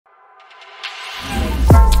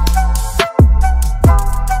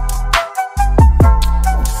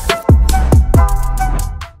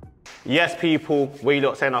Yes, people, what you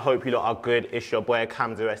lot saying? I hope you lot are good. It's your boy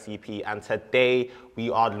Camzo SCP, and today we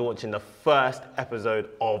are launching the first episode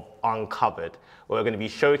of Uncovered, where we're going to be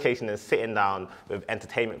showcasing and sitting down with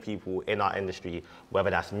entertainment people in our industry, whether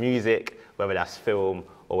that's music, whether that's film,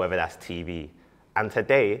 or whether that's TV. And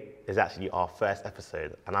today is actually our first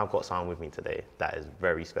episode, and I've got someone with me today that is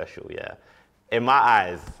very special, yeah. In my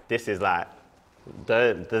eyes, this is like,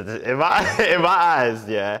 in my eyes,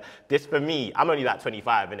 yeah, this for me, I'm only like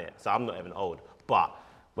 25, innit? So I'm not even old. But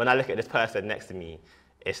when I look at this person next to me,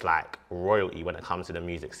 it's like royalty when it comes to the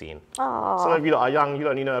music scene. Aww. Some of you that are young, you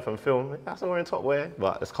don't even know her from film. That's all in top way,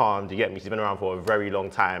 but it's calm, do you get me? She's been around for a very long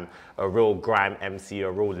time, a real grime MC, a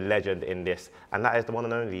real legend in this, and that is the one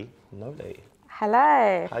and only Nolay.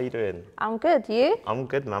 Hello. How you doing? I'm good, you? I'm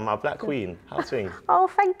good, man. My black queen. How's things? Oh,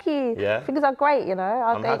 thank you. Yeah? Things are great, you know.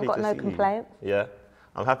 I've got no complaints. Yeah?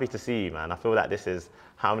 I'm happy to see you, man. I feel like this is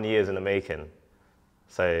how many years in the making?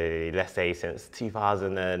 So let's say since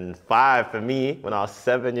 2005 for me, when I was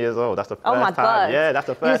 7 years old. That's the first time. Oh my God. Yeah, that's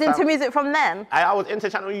the first time. You was into music from then? I was into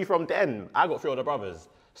Channel U from then. I got 3 older brothers.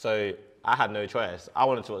 So I had no choice. I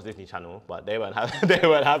wanted to watch Disney Channel, but they weren't having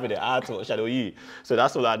it. I had to watch Channel U. So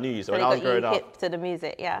that's all I knew. So when I was growing up, hip to the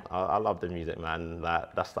music, yeah. I love the music, man.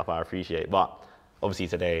 That's stuff I appreciate. But obviously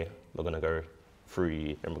today, we're gonna go through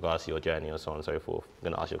you in regards to your journey and so on and so forth.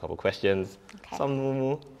 I'm gonna ask you a couple of questions. Okay. Some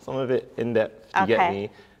normal, some of it in depth, you get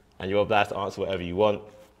me? And you're obliged to answer whatever you want.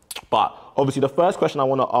 But obviously the first question I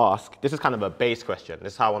want to ask, this is kind of a base question.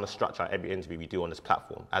 This is how I want to structure every interview we do on this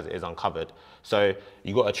platform, as it is Uncovered. So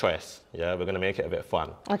you got a choice, yeah? We're going to make it a bit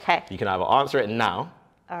fun. Okay. You can either answer it now,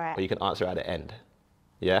 all right, or you can answer it at the end,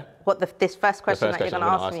 yeah? What, this first question that you're going to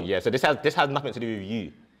ask me? Yeah, so this has nothing to do with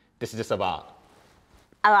you. This is just about...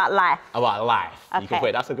 About life. About life. Okay. You can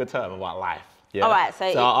wait, that's a good term, about life. Yeah? All right, so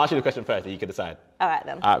I'll ask you the question first, and you can decide. All right,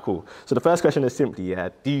 then. All right, cool. So the first question is simply, yeah,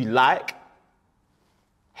 do you like,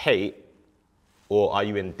 hate, or are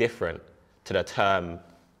you indifferent to the term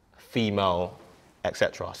female,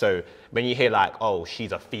 etc.? So when you hear like, oh,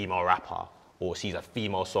 she's a female rapper, or she's a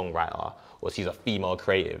female songwriter, or she's a female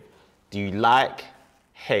creative, do you like,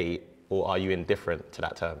 hate, or are you indifferent to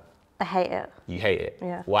that term? I hate it. You hate it?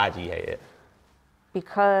 Yeah. Why do you hate it?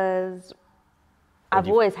 Because I've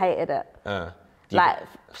always hated it. Like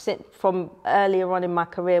from earlier on in my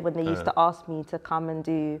career when they used to ask me to come and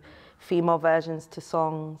do female versions to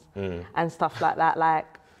songs and stuff like that. Like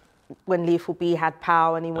when Lethal B had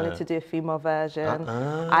Power and he wanted to do a female version,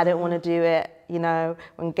 I didn't want to do it. You know,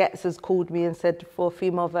 when Getz has called me and said for a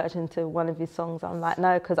female version to one of his songs, I'm like,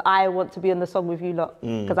 no, because I want to be on the song with you lot.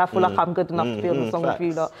 Because I feel like I'm good enough to be on the song with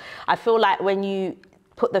you lot. I feel like when you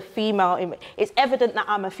put the female in, it's evident that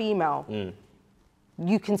I'm a female.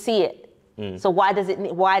 You can see it. So why does it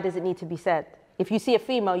need to be said? If you see a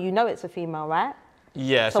female, you know it's a female, right?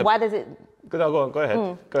 Yeah. So why does it? Go ahead. Go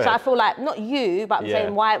ahead. So I feel like, not you, but I'm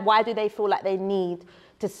saying why do they feel like they need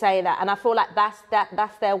to say that? And I feel like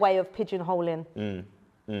that's their way of pigeonholing.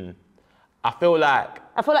 I feel like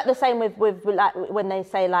the same with like when they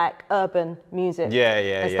say like urban music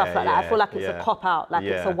and stuff like that. I feel like it's a cop out, like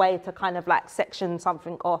it's a way to kind of like section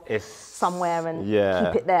something off somewhere and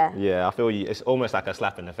keep it there. Yeah, I feel you. It's almost like a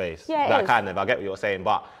slap in the face. Yeah, that kind of. I get what you're saying,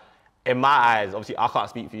 but in my eyes, obviously, I can't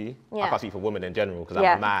speak for you. I can't speak for women in general because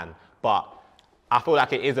I'm a man. But I feel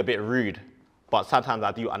like it is a bit rude. But sometimes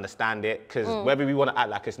I do understand it, because whether we want to act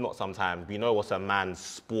like it's not sometimes, we know what's a man's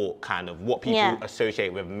sport, kind of, what people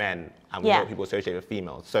associate with men, and we know what people associate with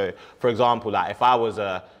females. So, for example, like if I was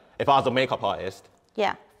a makeup artist,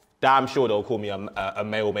 damn sure they'll call me a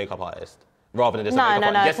male makeup artist, rather than just a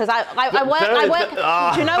makeup artist. Because I work.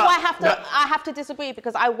 Do you know why I have to disagree?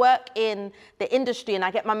 Because I work in the industry and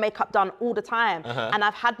I get my makeup done all the time, and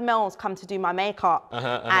I've had males come to do my makeup,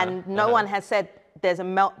 and no one has said, it's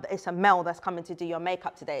a male that's coming to do your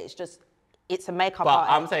makeup today. It's a makeup artist.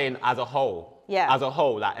 But I'm saying as a whole. Yeah. As a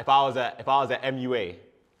whole, like if I was at MUA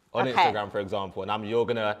on Instagram, for example, and you're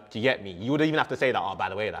gonna, do you get me? You wouldn't even have to say that, oh, by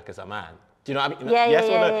the way, like it's a man. Do you know what I mean? Yes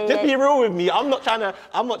or no? Just be real with me. I'm not trying to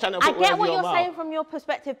put words in your mouth. I get what you're saying from your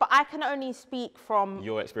perspective, but I can only speak from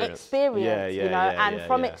your experience. You know, and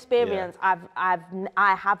from experience, I've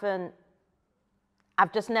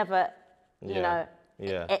just never, you know,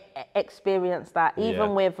 experienced that.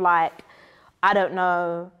 Even with like, I don't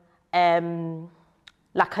know,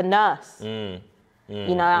 like a nurse, you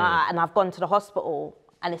know, and I've gone to the hospital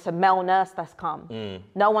and it's a male nurse that's come.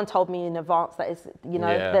 No one told me in advance that it's, you know,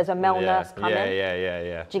 there's a male nurse coming. Do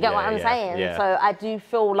you get what I'm saying? So I do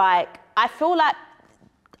feel like, I feel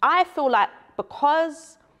like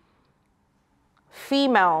because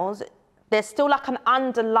females, there's still like an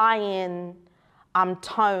underlying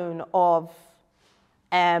tone of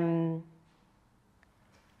men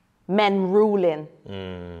ruling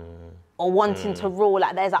or wanting to rule.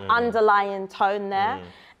 Like there's an underlying tone there.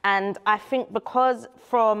 And I think because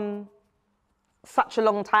from such a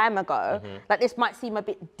long time ago, like this might seem a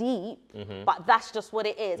bit deep, but that's just what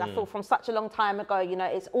it is. I feel from such a long time ago, you know,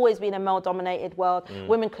 it's always been a male-dominated world.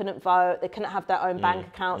 Women couldn't vote, they couldn't have their own bank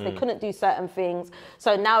accounts, they couldn't do certain things.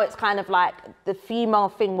 So now it's kind of like the female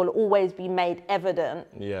thing will always be made evident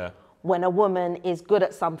when a woman is good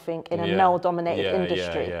at something in a male-dominated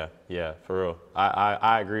industry. Yeah, for real.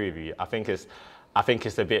 I agree with you. I think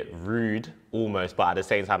it's a bit rude almost, but at the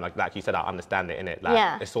same time, like you said, I understand it, innit?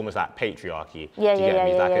 Like, it's almost like patriarchy.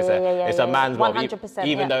 It's a man's world. 100%,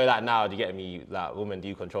 even though like now, do you get me? Like women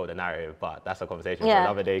do control the narrative, but that's a conversation for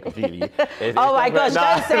another day completely. Oh my gosh,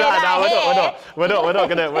 don't say that. We're not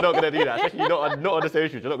gonna do that. Especially not on the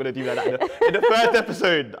socials. You're not gonna do that. In the first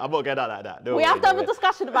episode, I'm not getting out like that. We have to have a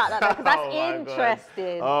discussion about that because that's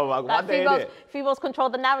interesting. Oh my god, like females control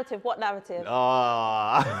the narrative. What narrative?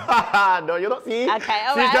 Oh, no, you're not seeing. Okay,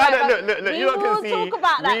 all right. Look, you lot can see. Talk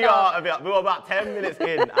about that, we are about 10 minutes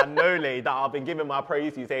in, and Nolay, that I've been giving my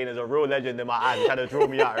praise to, saying there's a real legend in my eyes, trying to draw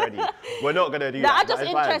me out already. We're not gonna do that. I'm just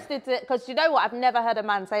interested because you know what? I've never heard a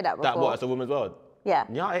man say that before. That what? It's a woman's world. Yeah.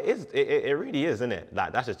 Yeah, it is. It really is, isn't it?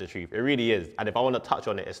 Like that's just the truth. It really is. And if I want to touch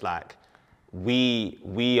on it, it's like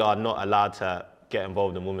we are not allowed to get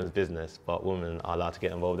involved in women's business, but women are allowed to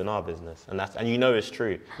get involved in our business, and you know it's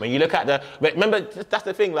true. When you look at remember that's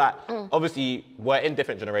the thing. Like obviously we're in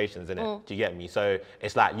different generations, innit? Do you get me? So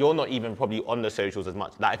it's like you're not even probably on the socials as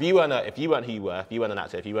much. Like if you weren't who you were, if you weren't an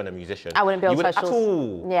actor, if you weren't a musician, I wouldn't be on socials at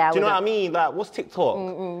all. Yeah, do you know what I mean? Like what's TikTok?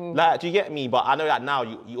 Like do you get me? But I know that now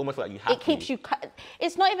you almost feel like you have. It keeps you.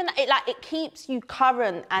 It's not even that. It keeps you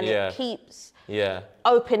current, and it keeps.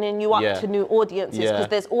 Opening you up to new audiences because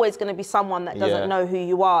there's always going to be someone that doesn't know who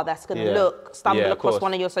you are that's going to stumble across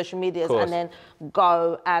one of your social medias and then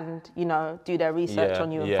go and do their research on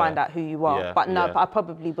you and find out who you are. But no, I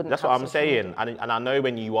probably wouldn't. That's what I'm saying, and I know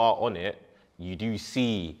when you are on it, you do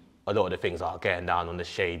see a lot of the things are getting down on the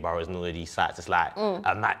shade boroughs and all of these sites. It's like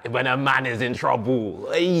when a man is in trouble,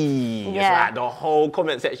 it's like the whole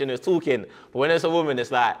comment section is talking. But when it's a woman,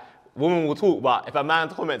 it's like. Women will talk, but if a man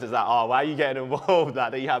comments, it's like, oh, why are you getting involved?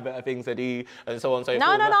 Like, that you have better things to do, and so on and so forth. No,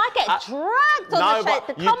 I get dragged on the shade,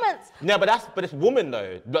 the comments. No, but it's women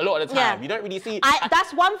though. A lot of the time, you don't really see.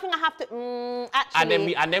 That's one thing I have to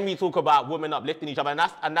actually. And then we talk about women uplifting each other, and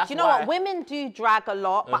that's. Do you know what? Women do drag a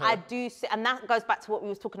lot, but I do see, and that goes back to what we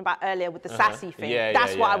was talking about earlier with the sassy thing.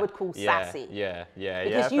 That's what I would call sassy.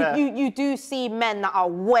 Because you do see men that are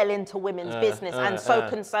well into women's business and so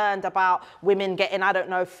concerned about women getting, I don't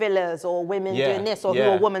know, fillers or women doing this or who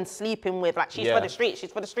a woman's sleeping with. Like she's for the streets,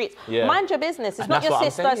 she's for the streets. Mind your business. It's not your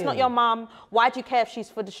sister, it's not your mum. Why do you care if she's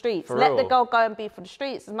for the streets? Let the girl go and be for the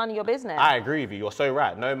streets. It's none of your business. I agree with you. You're so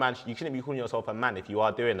right. No man, you shouldn't be calling yourself a man if you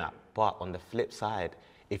are doing that. But on the flip side,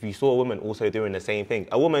 if you saw a woman also doing the same thing,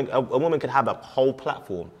 a woman could have a whole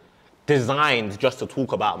platform designed just to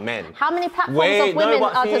talk about men. How many platforms of women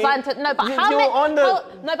are designed to? No, but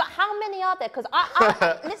how many are there? Because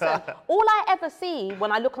I listen. All I ever see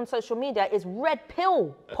when I look on social media is Red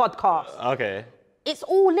Pill podcast. Okay. It's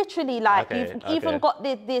all literally like you've even got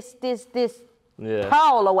this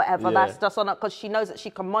Pearl or whatever that's just on it because she knows that she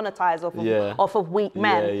can monetize off of weak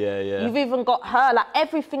men. You've even got her. Like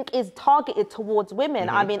everything is targeted towards women.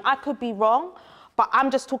 I mean, I could be wrong. But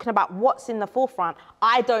I'm just talking about what's in the forefront.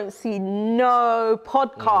 I don't see no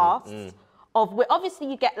podcasts of, obviously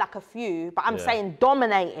you get like a few, but I'm saying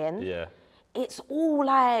dominating. It's all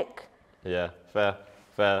like. Fair.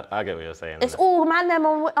 I get what you're saying. It's all man them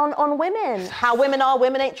on women. How women are,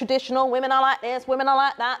 women ain't traditional, women are like this, women are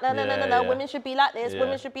like that. No. Women should be like this,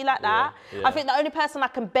 women should be like that. I think the only person I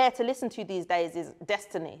can bear to listen to these days is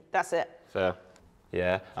Destiny. That's it. Fair.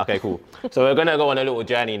 Yeah. Okay, cool. So we're going to go on a little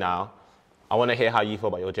journey now. I want to hear how you feel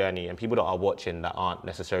about your journey, and people that are watching that aren't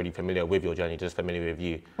necessarily familiar with your journey, just familiar with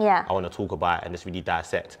you. I want to talk about it and just really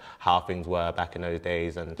dissect how things were back in those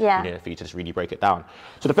days and in the future, just really break it down.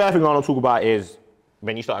 So the first thing I want to talk about is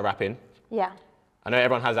when you started rapping. I know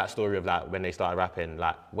everyone has that story of like when they started rapping.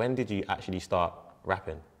 Like, when did you actually start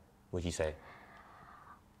rapping, would you say?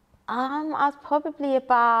 I was probably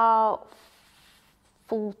about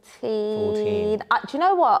 14. Do you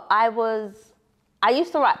know what? I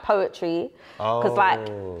used to write poetry because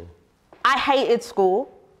I hated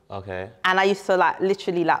school. Okay. And I used to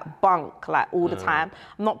literally bunk all the time.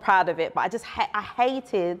 I'm not proud of it, but I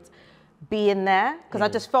hated being there because I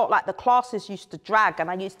just felt like the classes used to drag and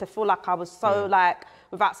I used to feel like I was so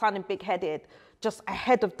without sounding big-headed, just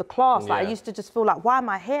ahead of the class. Like, I used to just feel like, why am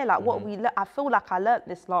I here? Like, what I feel like I learnt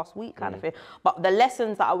this last week kind of thing. But the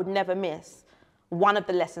lessons that I would never miss, one of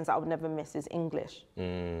the lessons that I would never miss is English.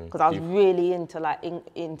 Because I was really into like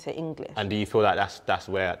into English. And do you feel like that's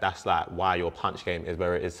like why your punch game is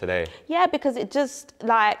where it is today? Yeah, because it just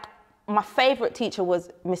like, my favourite teacher was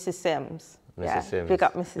Mrs. Sims. Mrs. Sims. Big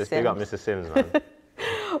up Mrs. Sims. Big up Mrs. Sims, man.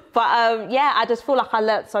 But yeah, I just feel like I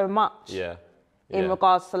learnt so much. Yeah. In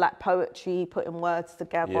regards to like poetry, putting words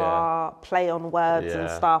together, play on words and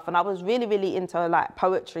stuff. And I was really, really into like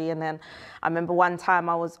poetry. And then I remember one time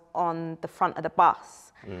I was on the front of the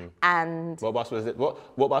bus and... What bus was it?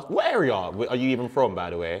 What bus? What area are you even from, by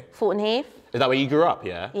the way? Fulton Heath. Is that where you grew up,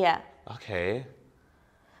 yeah? Yeah. Okay.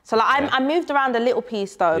 So like I moved around a little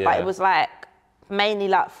piece though, but it was like mainly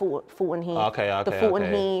like Fulton Heath. Okay. The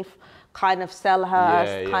Fulton Heath, kind of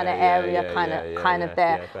Selhurst kind of area, kind of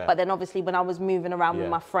there. But then obviously when I was moving around with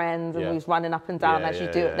my friends and we was running up and down as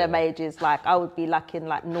you do at them ages, like I would be like in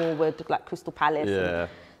like Norwood, like Crystal Palace. Yeah.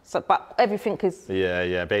 So, but everything is,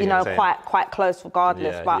 basically you know, quite close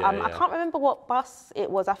regardless. But I can't remember what bus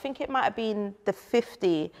it was. I think it might have been the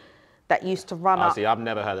 50 that used to run up. See, I've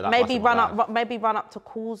never heard of that. Maybe run up to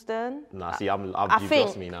Coulsdon. Nah, see, you've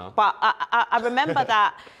lost me now. But I remember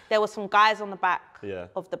that there were some guys on the back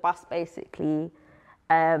of the bus basically,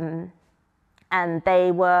 and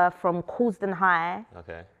they were from Coulsdon High.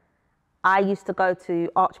 Okay. I used to go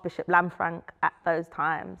to Archbishop Lanfranc at those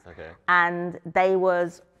times. Okay. And they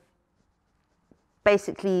was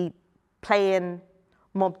basically playing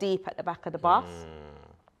Mobb Deep at the back of the bus.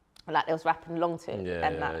 Like they was rapping along to it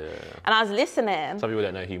and I was listening. Some people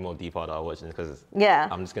don't know who Mobb Deep are that are watching this because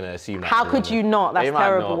I'm just gonna assume that. How could you not? That's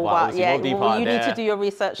terrible. But yeah, well, you need to do your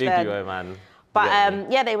research then. Duo, man. But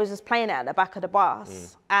they was just playing it at the back of the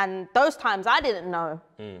bus, and those times I didn't know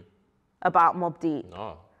about Mobb Deep.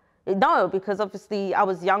 No, because obviously I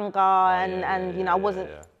was younger and you know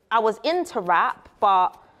I was into rap,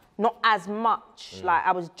 but not as much. Like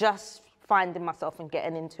I was just finding myself and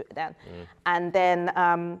getting into it then. And then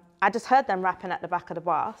I just heard them rapping at the back of the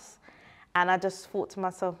bus, and I just thought to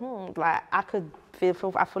myself, like I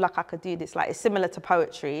feel like I could do this. Like it's similar to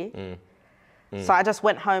poetry. So I just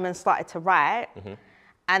went home and started to write.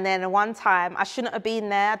 And then one time, I shouldn't have been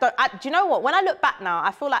there. Do you know what? When I look back now,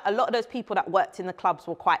 I feel like a lot of those people that worked in the clubs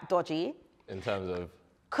were quite dodgy. In terms of?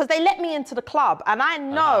 Because they let me into the club. And I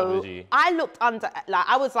know, I looked under, like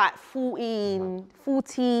I was like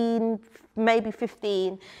 14, maybe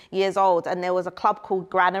 15 years old. And there was a club called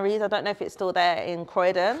Granaries. I don't know if it's still there in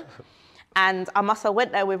Croydon. And I must have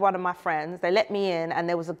went there with one of my friends. They let me in and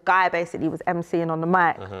there was a guy basically was emceeing on the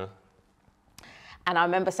mic. And I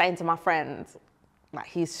remember saying to my friends, like,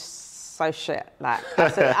 he's so shit. Like,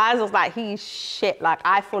 I was like, he's shit. Like,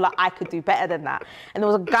 I feel like I could do better than that. And there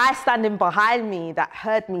was a guy standing behind me that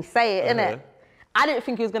heard me say it, innit? I didn't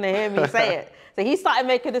think he was going to hear me say it. So he started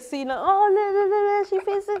making a scene like, oh, she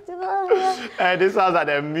thinks it's... Hey, this sounds like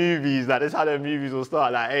their movies. Like, this is how their movies will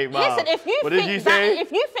start. Like, 8 Mile. Listen, if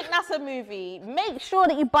you think that's a movie, make sure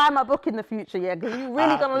that you buy my book in the future, yeah? Because you're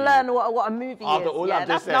really going to learn what a movie After is. All I've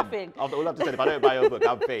just said, nothing. After all I've just said, if I don't buy your book,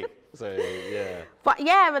 I'm fake. So, yeah. But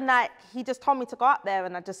yeah, and like, he just told me to go up there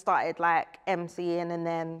and I just started like emceeing, and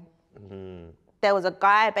then there was a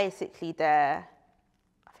guy basically there,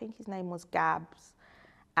 I think his name was Gabs,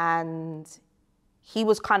 and he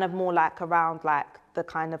was kind of more like around like the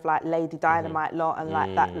kind of like Lady Dynamite lot and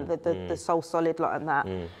like that, the Soul Solid lot and that.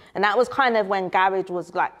 And that was kind of when garage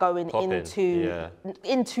was like going into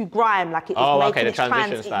grime, like it was making its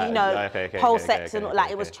whole sex and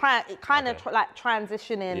like it was kind of like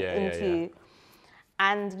transitioning into,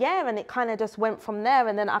 and it kind of just went from there.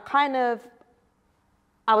 And then I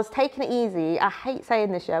was taking it easy. I hate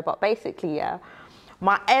saying this, but basically,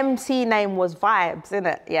 my MC name was Vibes,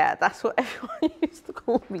 innit? Yeah, that's what everyone used to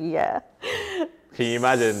call me, Can you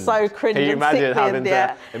imagine? So cringe. Can you imagine having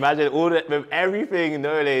to imagine all that with everything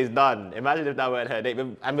Nolay's done? Imagine if that weren't her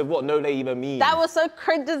name, and with what Nolay even means. That was so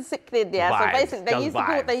cringe and sickening, Vibes, so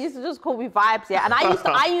basically, they used to just call me Vibes, And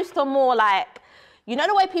I used to more like, you know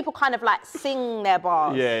the way people kind of like sing their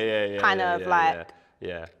bars, You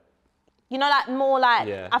know, like more like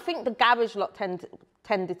I think the garage lot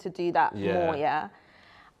tended to do that more,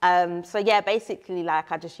 So basically,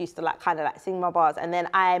 like I just used to like kind of like sing my bars, and then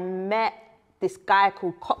I met this guy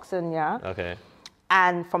called Coxon,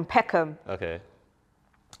 and from Peckham.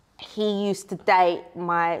 He used to date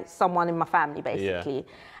someone in my family, basically,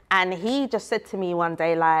 and he just said to me one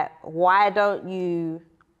day, like, why don't you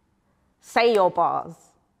say your bars?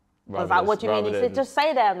 I was like, what do you mean? He said, just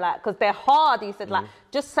say them, like, because they're hard. He said, like,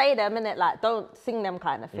 just say them, innit? Like, don't sing them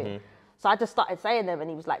kind of thing. So I just started saying them,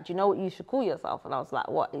 and he was like, "Do you know what you should call yourself?" And I was like,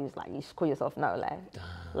 "What?" He was like, "You should call yourself Nolay,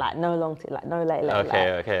 like no long T, like Nolay."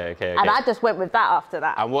 Okay. And I just went with that after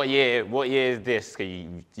that. And what year is this? 'Cause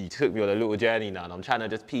you took me on a little journey now, and I'm trying to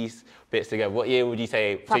just piece bits together. What year would you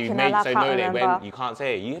say? So you made Nolay when you can't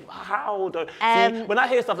say it. How? See, when I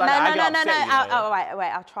hear stuff like that, I get upset. No.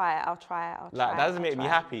 Wait. I'll try it. Like that doesn't make me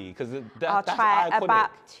happy because I'll that's try it. iconic.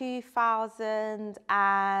 About 2000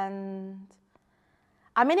 and.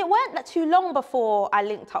 I mean, it weren't that too long before I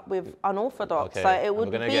linked up with Unorthodox, so it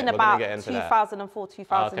would have been about 2004,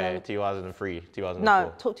 2000. Okay, 2003, 2004.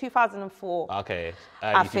 No, 2004. Okay,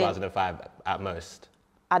 early 2005 at most.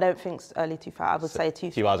 I don't think it's early 2000. I would say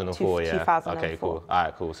 2004. Yeah. 2004. Okay, cool. All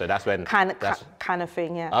right, cool. So that's when kind of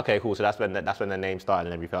thing, yeah. Okay, cool. So that's when the name started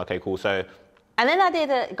and everything. Okay, cool. So. And then I did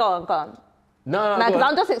a go on. No, because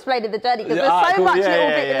I'm just explaining the journey because there's so much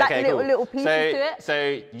little pieces to it.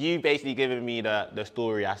 So you basically given me the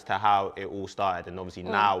story as to how it all started, and obviously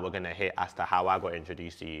now we're gonna hit as to how I got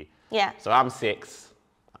introduced to you. Yeah. So I'm 6.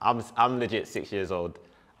 I'm legit 6 years old.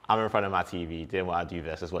 I'm in front of my TV doing what I do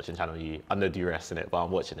best, just watching Channel U. Under duress in it, but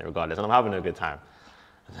I'm watching it regardless, and I'm having a good time.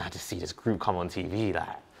 And I just see this group come on TV, like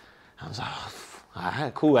I was like, oh, all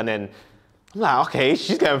right, cool, and then. I'm like, okay,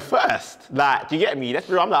 she's going first. Like, do you get me? That's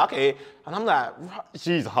real. I'm like, okay. And I'm like,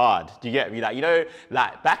 she's hard. Do you get me? Like, you know,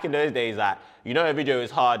 like back in those days, like, you know, a video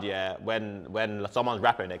is hard, yeah, when someone's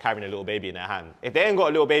rapping, they're carrying a little baby in their hand. If they ain't got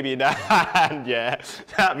a little baby in their hand, yeah,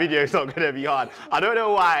 that video is not gonna be hard. I don't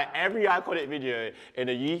know why every iconic video in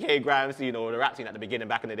the UK grime scene or the rap scene at the beginning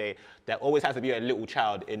back in the day, there always has to be a little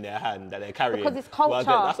child in their hand that they're carrying. Because it's culture.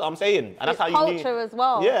 Well, that's what I'm saying. And that's how you knew. Culture as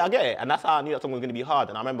well. Yeah, I get it. And that's how I knew that song was gonna be hard.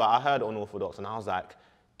 And I remember I heard Unorthodox and I was like,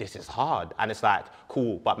 this is hard. And it's like,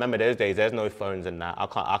 cool. But remember those days, there's no phones and that.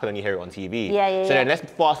 I can only hear it on TV. Yeah. So then let's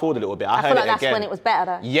fast forward a little bit. I heard feel like it that's again. when it was better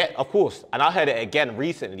though. Yeah, of course. And I heard it again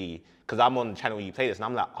recently because I'm on the channel you play this and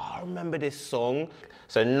I'm like, oh, I remember this song.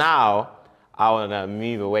 So now I want to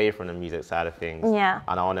move away from the music side of things. Yeah.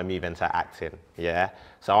 And I want to move into acting. Yeah.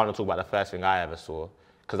 So I want to talk about the first thing I ever saw.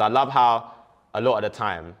 Because I love how a lot of the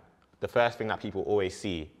time, the first thing that people always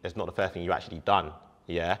see is not the first thing you actually done.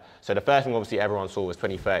 Yeah. So the first thing obviously everyone saw was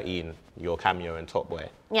 2013, your cameo in Top Boy.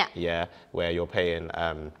 Yeah. Yeah. Where you're playing.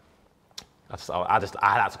 I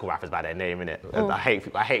like to call rappers by their name, innit? I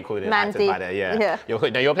hate calling them actors by their You're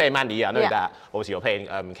playing Mandy. Yeah, I know that. Obviously, you're playing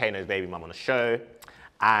Kano's baby mum on the show,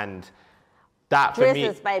 and that for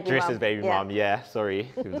me, Driss's baby mum. Yeah,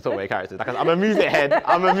 sorry, talking about characters. Like, I'm a music head.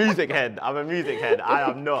 I am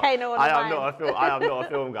not. I am not a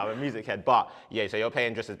film guy. I'm a music head. But yeah, so you're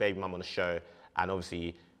playing Driss's baby mum on the show, and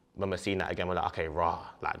obviously, when we're seeing that again, we're like, okay,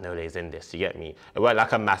 like Nolay's in this, you get me? It weren't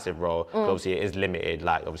like a massive role, obviously it is limited,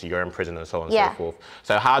 like obviously you're in prison and so on and so forth.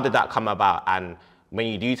 So how did that come about? And when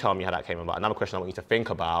you do tell me how that came about, another question I want you to think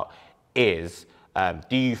about is,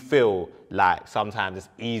 do you feel like sometimes it's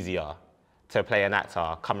easier to play an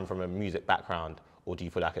actor coming from a music background, or do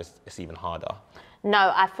you feel like it's even harder?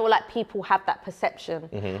 No, I feel like people have that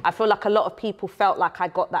perception. I feel like a lot of people felt like I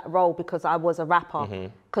got that role because I was a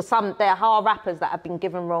rapper. Because there are rappers that have been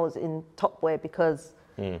given roles in Top Boy because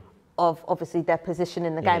of obviously their position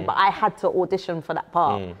in the game, but I had to audition for that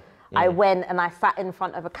part. I went and I sat in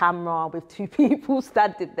front of a camera with 2 people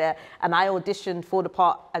standing there, and I auditioned for the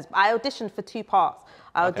part. I auditioned for 2 parts.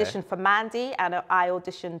 I auditioned for Mandy and I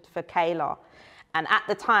auditioned for Kayla. And at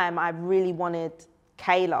the time, I really wanted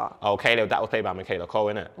Kayla. Oh, Kayla, that was played by Kayla Cole,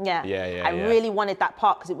 innit? Yeah. I really wanted that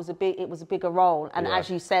part because it was a bigger role. And as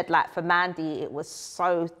you said, like for Mandy, it was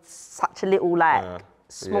such a little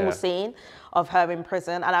small scene of her in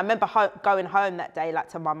prison. And I remember going home that day, like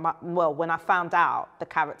to my mum, when I found out the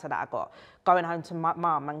character that I got, going home to my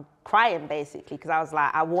mum and crying basically because I was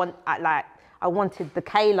like, I wanted the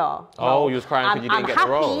Kayla. Oh, you was crying because you didn't get the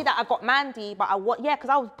role. I'm happy that I got Mandy, but because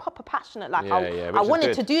I was proper passionate. Like I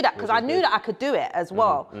wanted to do that because I knew that I could do it as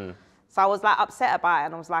well. So I was like upset about it,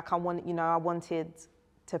 and I was like, I wanted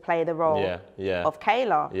to play the role of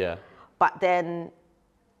Kayla. Yeah. But then,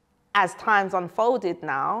 as times unfolded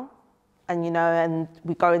now, and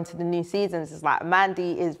we go into the new seasons, it's like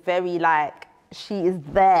Mandy is very she is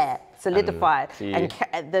there, solidified, and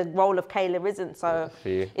the role of Kayla isn't. So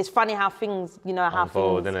it's funny how things,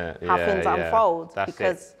 unfold, things unfold.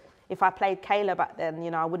 Because if I played Kayla back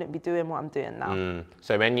then, I wouldn't be doing what I'm doing now.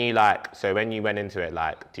 So when you went into it,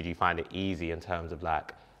 did you find it easy in terms of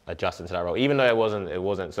adjusting to that role, even though it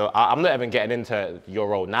wasn't. So I'm not even getting into your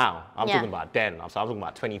role now. I'm talking about then. So I'm talking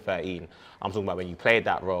about 2013. I'm talking about when you played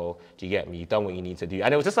that role. Do you get me? You've done what you need to do.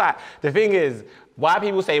 And it was just the thing is, why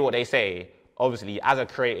people say what they say, obviously, as a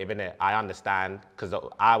creative, innit, I understand, because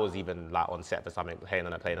I was even like on set for something, playing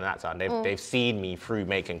an actor, and they've seen me through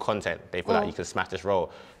making content. They feel like you can smash this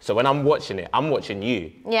role. So when I'm watching it, I'm watching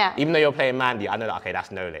you. Yeah. Even though you're playing Mandy, I know that, okay, that's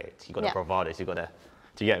Nolay. You got the bravado, you got the,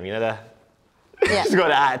 do you get me? You know, she's got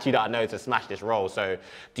the attitude that I know to smash this role. So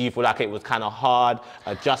do you feel like it was kind of hard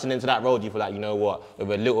adjusting into that role? Do you feel like, you know what,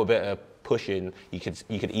 with a little bit of pushing, you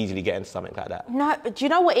could easily get into something like that? No, but do you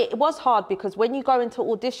know what? It was hard because when you go into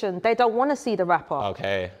audition, they don't want to see the rapper.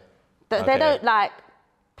 Okay. They don't, like,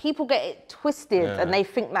 people get it twisted and they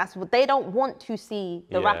think that's what, they don't want to see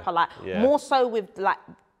the rapper, like, more so with, like,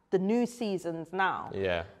 the new seasons now.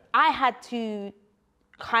 Yeah. I had to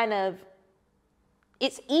kind of,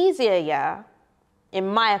 it's easier, in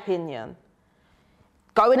my opinion,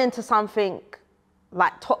 going into something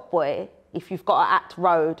like Top Boy, if you've got to act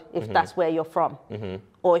road, if that's where you're from.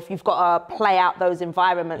 Or if you've got to play out those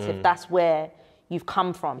environments, if that's where you've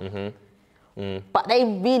come from. But they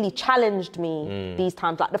really challenged me these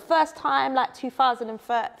times. Like the first time, like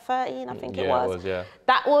 2013, I think it was.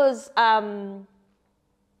 That was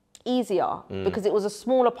easier because it was a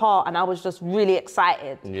smaller part and I was just really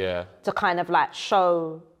excited to kind of like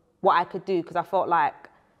show what I could do, because I felt like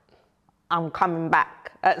I'm coming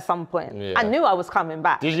back at some point. I knew I was coming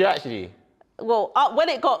back. Did you actually? Well,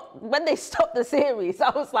 when they stopped the series,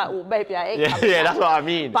 I was like, well, maybe I ain't coming back. That's what I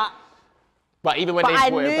mean. But even when they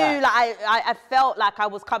I brought knew, it back, like, I felt like I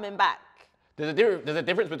was coming back. There's a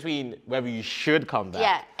difference between whether you should come back.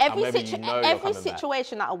 Yeah, every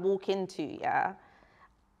situation that I walk into,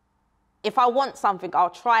 if I want something,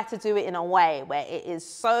 I'll try to do it in a way where it is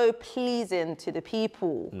so pleasing to the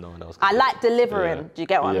people. No, that was I like delivering. Do you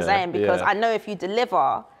get what I'm saying? Because I know if you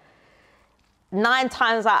deliver, 9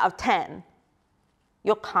 times out of 10,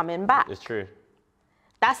 you're coming back. It's true.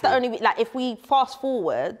 That's the only, like, if we fast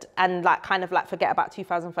forward and like kind of like forget about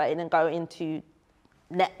 2013 and go into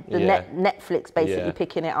Netflix basically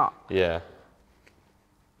picking it up. Yeah.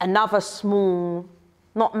 Another small,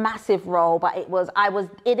 not massive role, but I was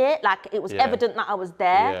in it. Like, it was evident that I was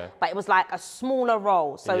there, but it was like a smaller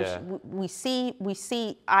role. So we see,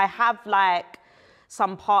 I have like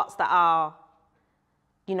some parts that are,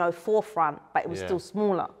 you know, forefront, but it was still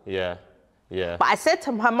smaller. Yeah. But I said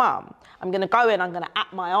to my mum, I'm going to go in, I'm going to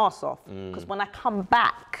act my arse off. Because when I come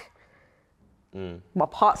back, my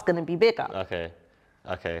part's going to be bigger.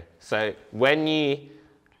 Okay. So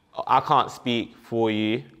I can't speak for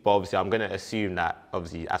you, but obviously I'm going to assume that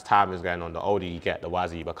obviously as time is going on, the older you get, the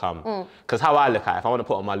wiser you become. Because how I look at it, if I want to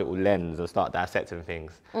put on my little lens and start dissecting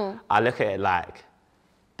things, I look at it like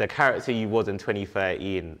the character you was in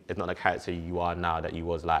 2013 is not the character you are now that you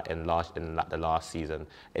was like in the last season.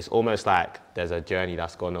 It's almost like there's a journey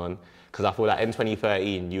that's gone on. Because I feel like in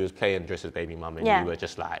 2013, you was playing Driss's baby mum and you were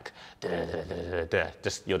just like,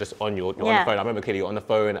 you're just on on the phone. I remember clearly you're on the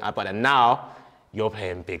phone, but then now you're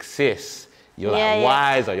playing big sis. You're like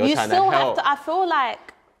wiser, you're trying to help. I feel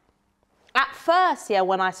like at first,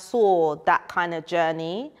 when I saw that kind of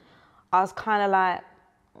journey, I was kind of like,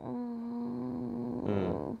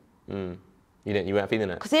 You weren't feeling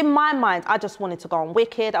it? Because in my mind, I just wanted to go on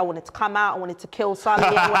Wicked. I wanted to come out. I wanted to kill Sully.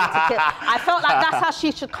 I felt like that's how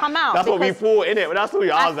she should come out. That's what we thought, innit? But that's what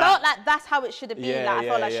I felt like that's how it should have been. I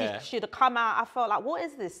felt like she should have come out. I felt like, what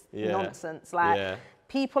is this nonsense? Like,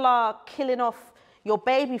 people are killing off your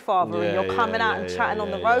baby father and you're coming out and chatting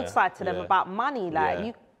on the roadside to them about money. Like,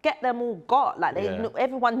 you get them all got. Like,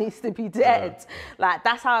 everyone needs to be dead. Like,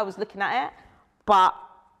 that's how I was looking at it. But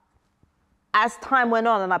as time went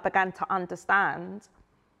on and I began to understand,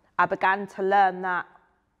 I began to learn that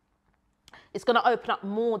it's going to open up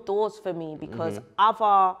more doors for me because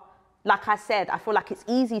like I said, I feel like it's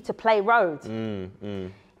easy to play road.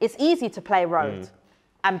 It's easy to play road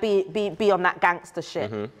and be on that gangster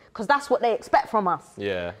shit because that's what they expect from us.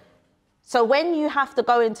 Yeah. So when you have to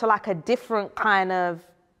go into like a different kind of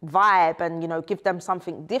vibe and, you know, give them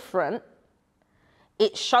something different,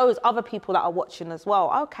 it shows other people that are watching as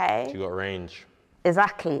well. Okay. So you got range.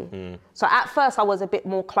 Exactly. So at first I was a bit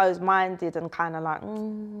more closed-minded and kind of like,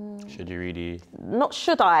 should you really? Not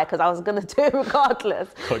should I, because I was going to do it regardless.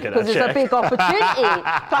 Because it's a big opportunity.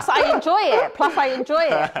 Plus I enjoy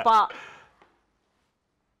it. But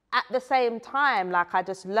at the same time, like, I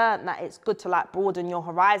just learned that it's good to like broaden your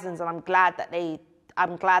horizons, and I'm glad that they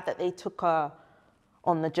took her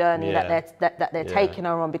on the journey that they're taking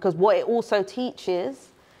her on, because what it also teaches,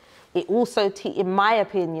 in my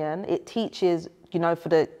opinion, it teaches, you know, for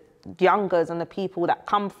the youngers and the people that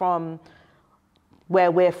come from where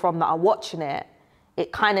we're from that are watching it,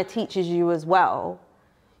 it kind of teaches you as well,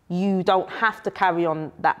 you don't have to carry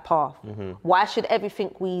on that path. Why should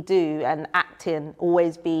everything we do and acting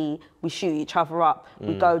always be, we shoot each other up,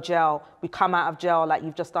 we go jail, we come out of jail like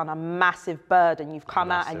you've just done a massive burden, you've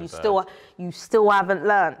come out and you still haven't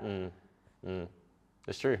learned.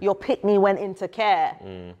 It's true. Your pick-me went into care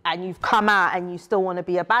and you've come out and you still want to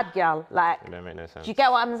be a bad gal. Like, it don't make no sense. Do you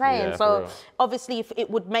get what I'm saying? Yeah, so obviously if it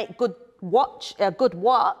would make a good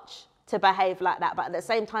watch to behave like that, but at the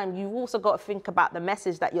same time you've also got to think about the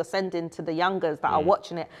message that you're sending to the youngers that are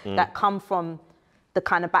watching it, that come from the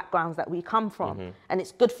kind of backgrounds that we come from. And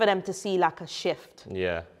it's good for them to see like a shift.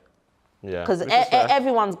 Yeah. Because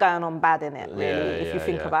everyone's going on bad in it, really, if you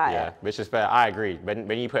think about it. Which is fair. I agree.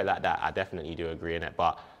 When you put it like that, I definitely do agree in it.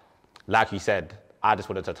 But like you said, I just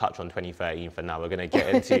wanted to touch on 2013 for now. We're gonna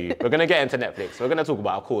get into Netflix. We're gonna talk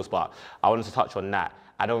about, of course, but I wanted to touch on that.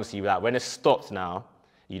 And obviously, like when it stopped now,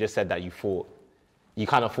 you just said that you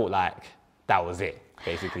kind of thought like that was it,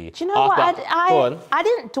 basically. Do you know what? I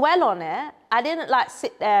didn't dwell on it. I didn't like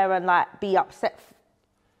sit there and like be upset.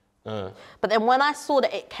 But then when I saw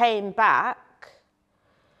that it came back,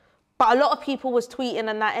 but a lot of people was tweeting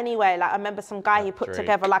and that anyway. Like I remember some guy, he put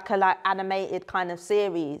together like a animated kind of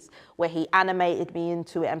series where he animated me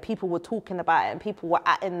into it, and people were talking about it, and people were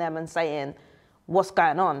atting them and saying, "What's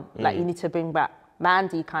going on? Like you need to bring back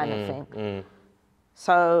Mandy," kind of thing.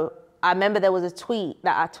 So I remember there was a tweet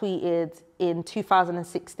that I tweeted in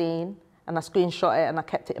 2016, and I screenshot it and I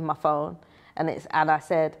kept it in my phone, and I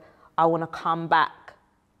said, "I want to come back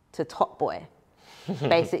to Top Boy,"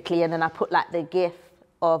 basically. And then I put like the gif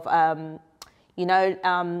of,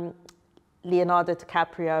 Leonardo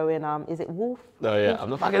DiCaprio in, is it Wolf? Oh yeah, I'm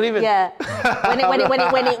not fucking leaving. Yeah,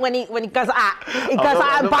 when he goes out,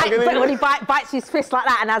 and bites his fist like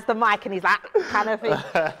that and has the mic and he's like, kind of thing.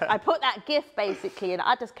 I put that gif basically, and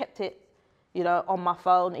I just kept it, on my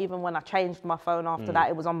phone. Even when I changed my phone after that,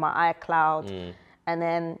 it was on my iCloud, and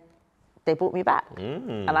then they brought me back,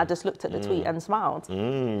 and I just looked at the tweet and smiled.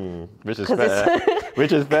 Which is fair.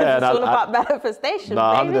 Which is fair. It's all about manifestation. No,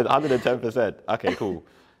 110%. Okay, cool.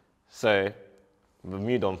 So we've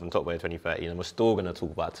moved on from Top Boy 2013, and we're still gonna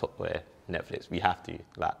talk about Top Boy Netflix. We have to.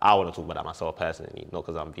 Like, I want to talk about that myself personally, not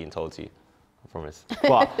because I'm being told to. I promise.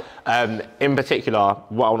 But in particular,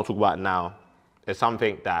 what I want to talk about now is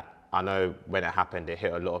something that I know when it happened, it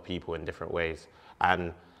hit a lot of people in different ways,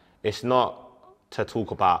 and it's not to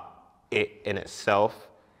talk about it in itself.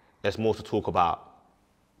 It's more to talk about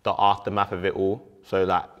the aftermath of it all. So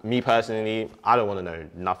like me personally, I don't want to know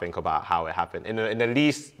nothing about how it happened. In the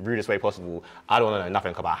least rudest way possible, I don't want to know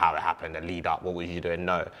nothing about how it happened, the lead up, what was you doing?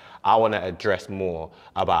 No. I want to address more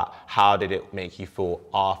about how did it make you feel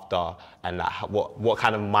after, and like what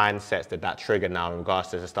kind of mindsets did that trigger now in regards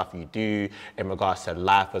to the stuff you do, in regards to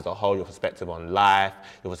life as a whole, your perspective on life,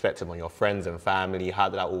 your perspective on your friends and family, how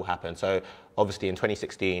did that all happen? So obviously in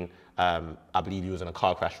 2016, I believe you was in a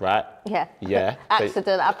car crash, right? Yeah. Yeah.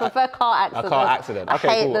 Accident. I prefer car accident. A car accident. Okay,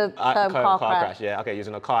 I hate cool. the term car crash. Yeah. Okay, you was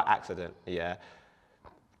in a car accident. Yeah.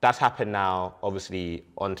 That's happened now. Obviously,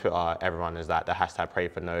 on Twitter, everyone is like the hashtag pray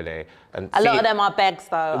for Nolay. And a lot of them are begs,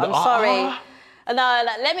 though. I'm sorry. No,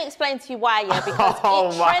 let me explain to you why, yeah, because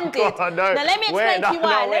it trended. God, no. Now, let me explain to you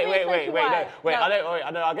why. Wait,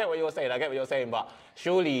 I get what you're saying, but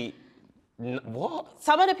surely, what?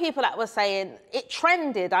 Some of the people that were saying, it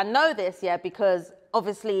trended, I know this, yeah, because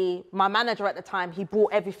obviously my manager at the time, he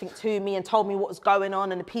brought everything to me and told me what was going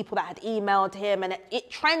on, and the people that had emailed him, and it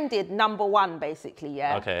trended #1, basically,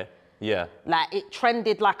 yeah. Okay, yeah. Like, it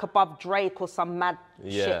trended like above Drake or some mad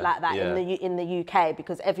shit like that in the UK,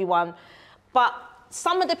 because everyone... But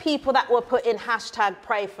some of the people that were putting hashtag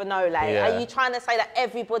pray for Nolay, are you trying to say that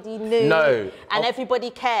everybody knew and everybody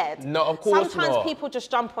cared? No, of course not. Sometimes people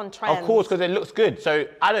just jump on trends. Of course, because it looks good. So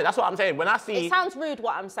that's what I'm saying. When I see, it sounds rude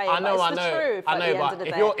what I'm saying, but it's the truth. I know,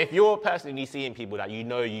 but if you're personally seeing people that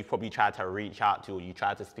you've probably tried to reach out to or you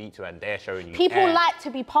tried to speak to, and they're showing you people like to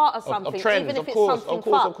be part of something, of trends, even if of course, it's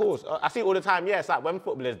something of course. I see it all the time. Yeah, it's like when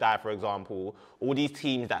footballers die, for example, all these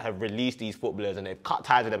teams that have released these footballers and they've cut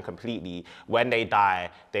ties with them completely. When they die,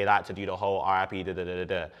 they like to do the whole RIP,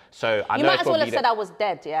 So I know you might as well have said I was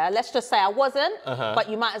dead, yeah? Let's just say I wasn't, but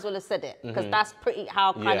you might as well have said it, because that's pretty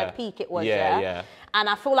how kind of peak it was, yeah? And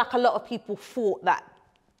I feel like a lot of people thought that,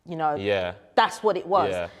 that's what it was.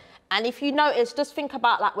 Yeah. And if you notice, just think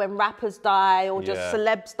about like when rappers die or just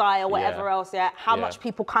celebs die or whatever else, how much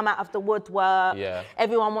people come out of the woodwork. Yeah.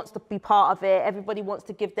 Everyone wants to be part of it. Everybody wants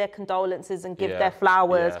to give their condolences and give their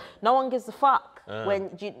flowers. No one gives a fuck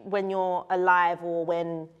when you're alive or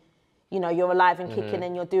when you know, you're alive and kicking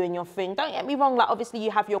and you're doing your thing. Don't get me wrong, like obviously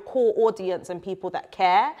you have your core audience and people that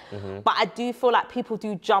care, but I do feel like people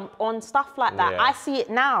do jump on stuff like that. I see it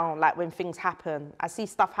now, like when things happen. I see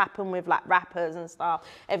stuff happen with like rappers and stuff.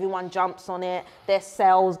 Everyone jumps on it, their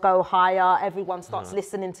sales go higher, everyone starts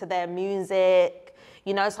listening to their music.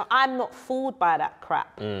 You know, so I'm not fooled by that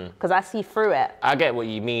crap because I see through it. I get what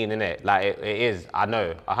you mean, innit? Like it is, I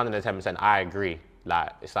know, 110%, I agree.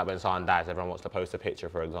 Like, it's like when someone dies, everyone wants to post a picture,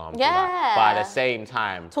 for example. Yeah. Like, but at the same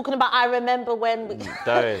time... Talking about, I remember when...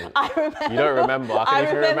 Don't. I remember. You don't remember.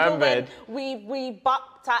 I remember when we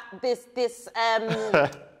bucked at this this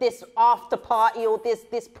after party or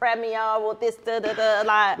this premiere or this da-da-da,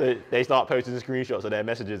 like... They start posting screenshots of their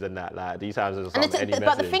messages and that, like, these times there's any message.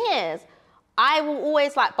 But the thing is, I will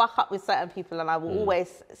always, like, buck up with certain people and I will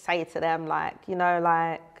always say to them, like, you know,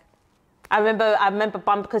 like... I remember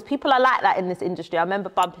bumping, because people are like that in this industry. I remember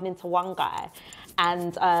bumping into one guy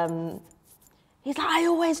and he's like, I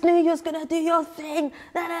always knew you was gonna do your thing.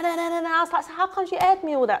 I was like, so how come you aired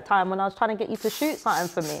me all that time when I was trying to get you to shoot something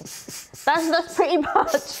for me? That's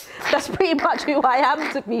pretty much who I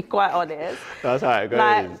am, to be quite honest. That's how it goes.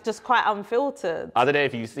 Like, just quite unfiltered. I don't know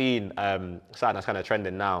if you've seen something that's kind of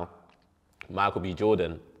trending now, Michael B.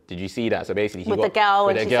 Jordan. Did you see that? So basically, with the girl,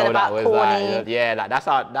 and she said about corny. Like, yeah, like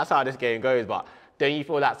that's how this game goes. But don't you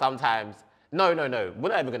feel that sometimes? No, we're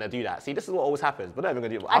not even gonna do that. See, this is what always happens. We're not even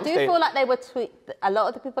gonna do. I do feel like they were a lot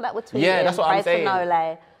of the people that were tweeting. Yeah, that's what I'm saying.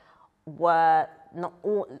 Nolay were not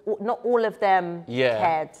all of them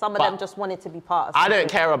cared. Some of them just wanted to be part of something. I don't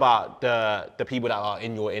care about the people that are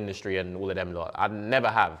in your industry and all of them lot. I never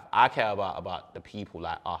have. I care about the people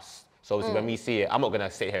like us. So obviously when we see it, I'm not going to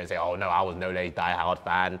sit here and say, oh no, I was Nolay's diehard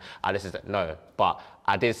fan. No, but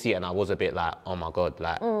I did see it and I was a bit like, oh my God,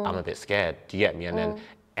 like I'm a bit scared. Do you get me? And then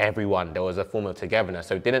everyone, there was a form of togetherness.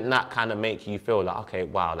 So didn't that kind of make you feel like, okay,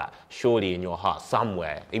 wow, like surely in your heart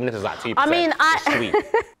somewhere, even if it's like 2%, I mean, it's sweet.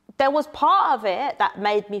 There was part of it that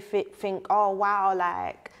made me think, oh wow,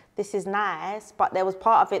 like this is nice. But there was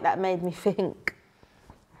part of it that made me think,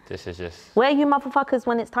 this is just... where are you motherfuckers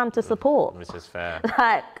when it's time to support? This is fair.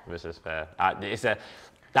 Like... This is fair.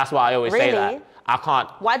 That's why I always say that. I can't...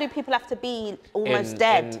 Why do people have to be almost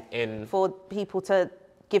dead for people to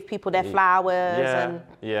give people their flowers?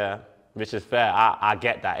 Yeah, which is fair. I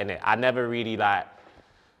get that, innit? I never really like...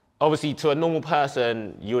 Obviously, to a normal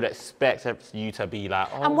person, you would expect you to be like,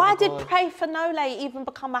 oh, and why did Pray for Nolay even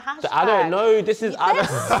become a hashtag? I don't know. This is...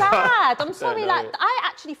 That's sad. I'm sorry. Like, I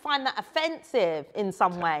actually find that offensive in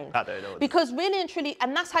some way. I don't know. Because really and truly,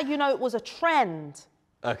 and that's how you know it was a trend.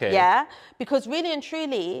 Okay. Yeah? Because really and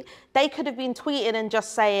truly, they could have been tweeting and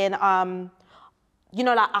just saying, you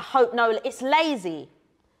know, like, I hope Nolay... It's lazy.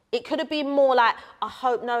 It could have been more like, I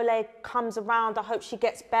hope Nolay comes around, I hope she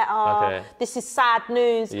gets better, this is sad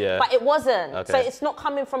news, but it wasn't. So it's not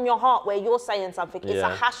coming from your heart where you're saying something, it's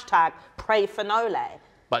a hashtag, pray for Nolay.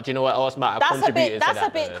 But do you know what else might have contributed to that? That's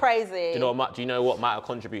a bit crazy. Do you know what might have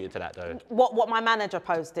contributed to that though? What my manager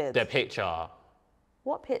posted? The picture.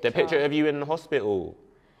 What picture? The picture of you in the hospital.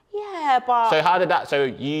 Yeah, but... So how did that,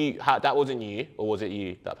 that wasn't you, or was it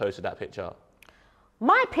you that posted that picture?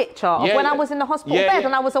 My picture of when I was in the hospital bed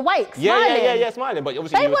and I was awake, smiling. Yeah, smiling. But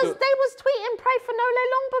obviously they was tweeting "Pray for Nolay"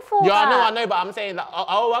 long before. Yeah, I know, but I'm saying that.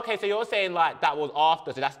 Oh, okay. So you're saying like that was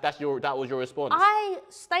after. So that was your response. I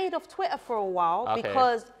stayed off Twitter for a while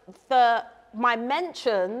because my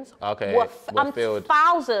mentions were filled.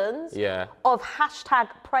 Thousands of hashtag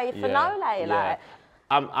 "Pray for Nolay." Like.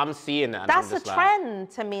 I'm seeing that. That's a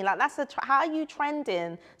trend to me. Like, how are you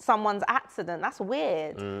trending someone's accident? That's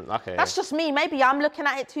weird. Okay. That's just me. Maybe I'm looking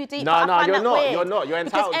at it too deep. No, you're not. Weird. You're not. You're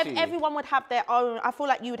entitled because everyone would have their own. I feel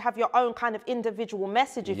like you would have your own kind of individual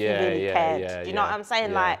message if you really cared. Do you know what I'm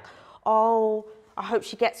saying? Like, oh, I hope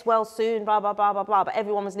she gets well soon. Blah blah blah blah blah. But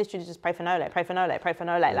everyone was literally just pray for Nolay, pray for Nolay, pray for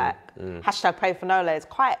Nolay. Like hashtag pray for Nolay. It's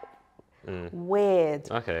quite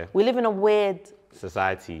weird. Okay. We live in a weird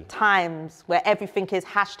society times where everything is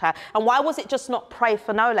hashtag. And why was it just not pray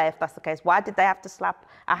for Nolay if that's the case? Why did they have to slap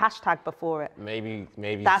a hashtag before it? Maybe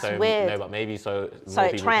that's so, weird. No, but maybe so more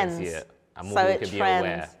people trends. can see it and more people can be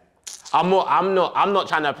aware. I'm not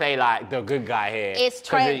trying to play like the good guy here. It's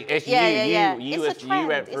trend. It's you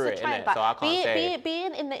went through it, innit? So I can't say.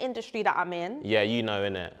 Being in the industry that I'm in. Yeah, you know,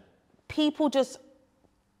 innit? People just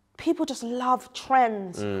love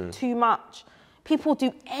trends too much. People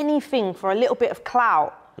do anything for a little bit of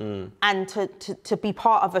clout and to be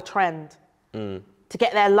part of a trend, to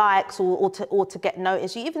get their likes or to get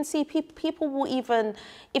noticed. You even see people will even,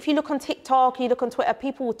 if you look on TikTok, you look on Twitter,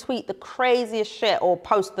 people will tweet the craziest shit or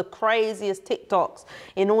post the craziest TikToks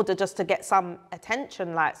in order just to get some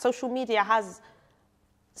attention. Like, social media has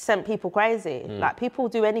sent people crazy. Like, people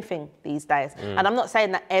do anything these days. And I'm not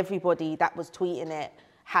saying that everybody that was tweeting it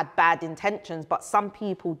had bad intentions, but some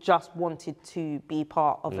people just wanted to be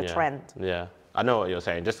part of a trend. Yeah. I know what you're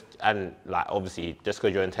saying. Obviously, just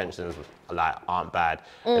because your intentions aren't bad,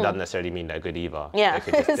 it doesn't necessarily mean they're good either. Yeah,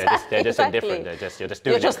 they're just indifferent. You're just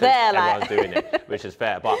doing it because everyone's doing it, which is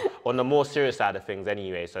fair. But on the more serious side of things,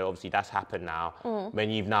 anyway. So obviously that's happened now. When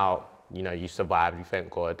you've now, you survived. You thank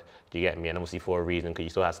God. Do you get me? And obviously for a reason, because you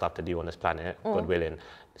still have stuff to do on this planet, God willing.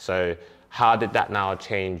 So how did that now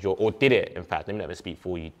change or did it, in fact, let me speak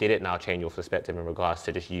for you, did it now change your perspective in regards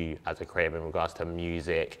to just you as a creator, in regards to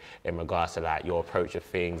music, in regards to your approach of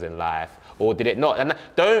things in life, or did it not? And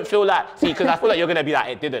don't feel because I feel like you're going to be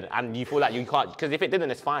it didn't, and you feel like you can't, because if it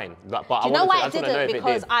didn't, it's fine. But do you know why it didn't?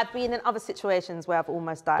 Because I've been in other situations where I've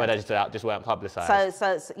almost died. But they just weren't publicised.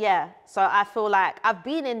 So I feel like I've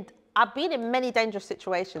been in many dangerous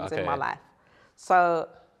situations in my life. So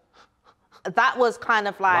that was kind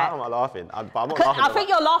of Why am I laughing? I'm not laughing. I think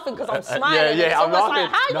you're laughing because I'm smiling. Yeah, I'm laughing.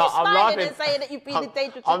 How are you smiling and saying that you've been in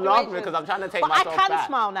dangerous situations? I'm laughing because I'm trying to take myself back. But I can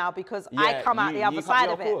smile now because I come out the other side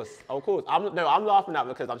of it. Of course. I'm laughing at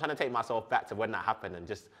because I'm trying to take myself back to when that happened and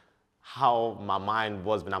just how my mind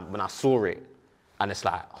was when I saw it. And it's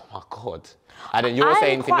like, oh my God. And then you're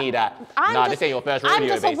saying to me that, this ain't your first rodeo,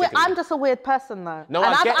 basically. I'm just a weird person, though. No,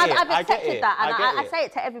 I get it. I've accepted that. And I say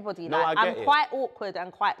it to everybody. No, I get I'm quite awkward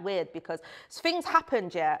and quite weird because things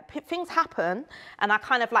happen, Things happen, and I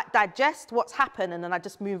kind of digest what's happened and then I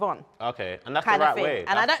just move on. Okay, and that's the right way.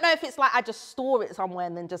 And I don't know if it's I just store it somewhere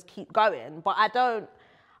and then just keep going, but I don't.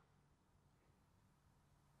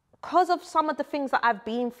 Because of some of the things that I've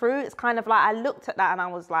been through, it's kind of I looked at that and I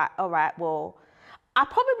was like, all right, well, I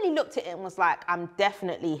probably looked at it and was like, I'm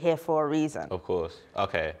definitely here for a reason. Of course.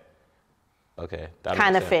 Okay. That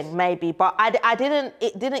kind of sense. thing, maybe. But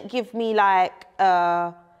it didn't give me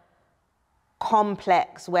a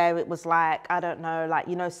complex where it was I don't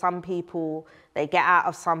know, some people, they get out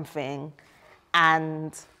of something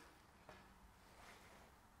and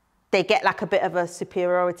they get a bit of a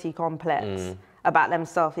superiority complex about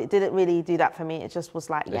themselves. It didn't really do that for me. It just was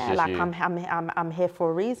I'm here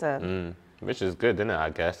for a reason. Which is good, isn't it? I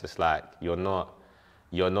guess it's you're not,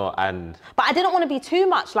 and. But I didn't want to be too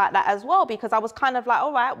much like that as well because I was kind of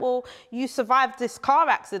all right, well, you survived this car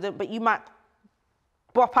accident, but you might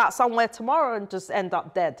bop out somewhere tomorrow and just end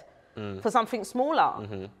up dead for something smaller.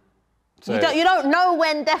 So you don't know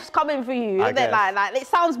when death's coming for you. It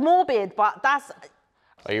sounds morbid, but that's.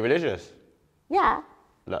 Are you religious? Yeah.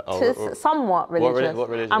 Somewhat religious. What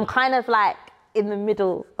religion? I'm kind of in the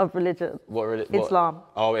middle of religion. What religion? Islam.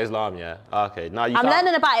 Oh, Islam, yeah. Okay. Now I'm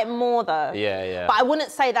learning about it more though. Yeah. But I wouldn't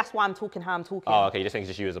say that's why I'm talking how I'm talking. Oh, okay. You just think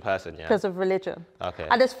it's just you as a person, yeah? Because of religion. Okay.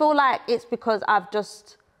 I just feel it's because I've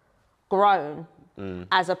just grown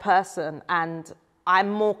as a person and I'm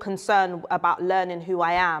more concerned about learning who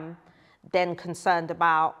I am than concerned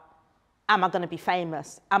about am I going to be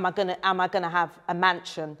famous? Am I going to have a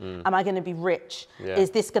mansion? Am I going to be rich? Yeah. Is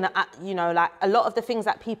this going to, a lot of the things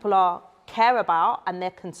that people care about and they're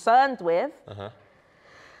concerned with.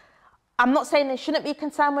 I'm not saying they shouldn't be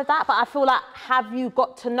concerned with that, but I feel have you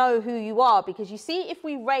got to know who you are? Because you see, if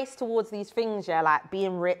we race towards these things,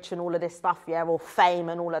 being rich and all of this stuff, or fame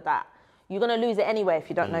and all of that, you're going to lose it anyway if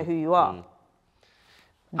you don't know who you are.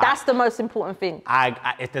 That's the most important thing.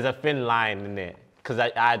 If there's a thin line in it. Because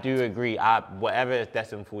I do agree, whatever is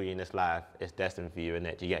destined for you in this life, it's destined for you,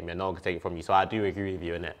 innit? Do you get me? No one can take it from you. So I do agree with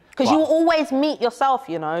you, innit? Because you will always meet yourself,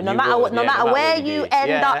 no matter where you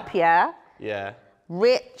end up, Yeah.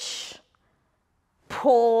 Rich,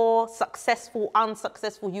 poor, successful,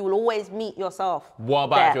 unsuccessful, you will always meet yourself. What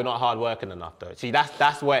about if you're not hard working enough, though? See,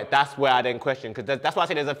 that's where I then question, because that's why I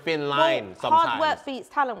say there's a thin line sometimes. Hard work beats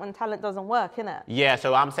talent when talent doesn't work, innit? Yeah,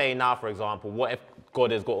 so I'm saying now, for example, what if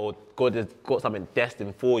God has got something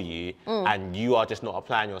destined for you, and you are just not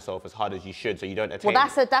applying yourself as hard as you should, so you don't attain. Well,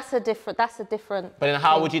 that's a different. But then,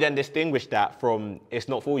 how would you then distinguish that from it's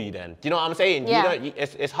not for you? Then, do you know what I'm saying? Yeah.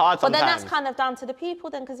 It's hard sometimes. But then that's kind of down to the people,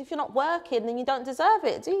 then, because if you're not working, then you don't deserve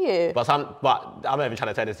it, do you? But I'm not even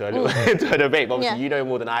trying to turn this into a debate. But obviously, you know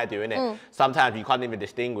more than I do, innit? Sometimes you can't even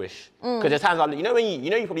distinguish because there's times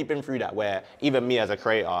you've probably been through that where even me as a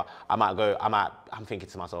creator, I'm thinking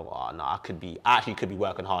to myself, oh no, I actually could be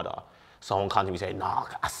working harder. Someone comes to me saying, "No,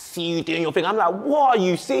 I see you doing your thing." I'm like, "What are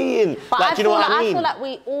you seeing?" But do you know what I mean? I feel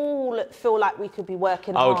we all feel like we could be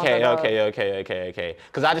working harder. Okay.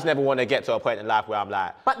 Because I just never want to get to a point in life where I'm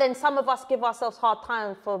like. But then some of us give ourselves hard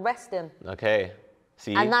time for resting. Okay.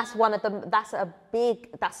 See. And that's one of them.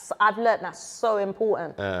 I've learned that's so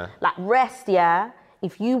important. Rest,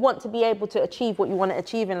 if you want to be able to achieve what you want to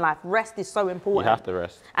achieve in life, rest is so important. You have to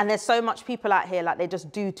rest. And there's so much people out here, like, they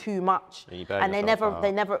just do too much. And they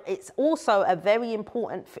never, it's also a very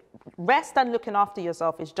important, rest and looking after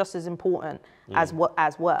yourself is just as important as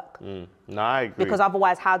work. No, I agree. Because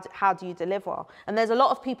otherwise, how do you deliver? And there's a lot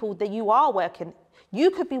of people that you are working, you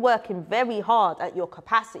could be working very hard at your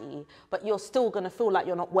capacity, but you're still going to feel like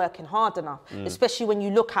you're not working hard enough, especially when you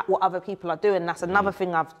look at what other people are doing. That's another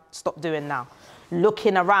thing I've stopped doing now.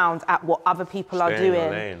 Looking around at what other people are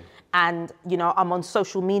doing. And, you know, I'm on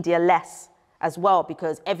social media less as well,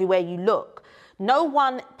 because everywhere you look, no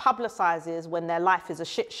one publicizes when their life is a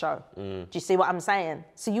shit show. Do you see what I'm saying?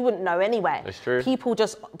 So you wouldn't know anyway. That's true.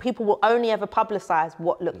 People will only ever publicize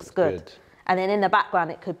what looks good. And then in the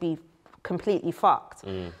background, it could be completely fucked.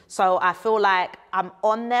 So I feel like I'm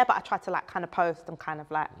on there, but I try to like kind of post and kind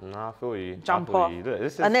of like I feel you. Jump off.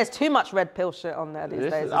 Look, and there's too much red pill shit on there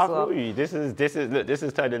these days as well. I feel you. This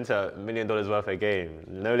is turned into $1 million worth of game.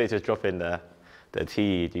 Nolay just dropping the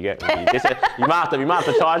tea. Do you get me? You might have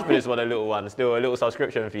to charge for this one, a little one, still a little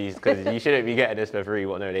subscription fees, because you shouldn't be getting this for free.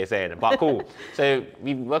 What Nolay's saying, but cool. So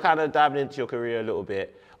we're kind of diving into your career a little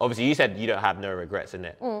bit. Obviously, you said you don't have no regrets in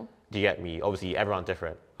it. Do you get me? Obviously, everyone's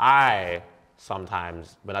different. I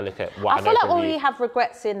sometimes, when I look at what I know feel like from we have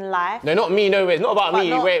regrets in life. No, not me. No, it's not about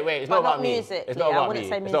me. Wait. It's not about me. Music. It's not about me.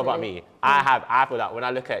 It's not about me. I feel like when I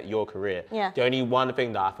look at your career, the only one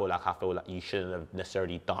thing that I feel like you shouldn't have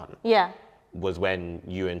necessarily done. Was when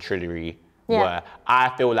you and Trillery were. I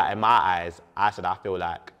feel like in my eyes, I feel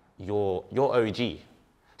like you're OG.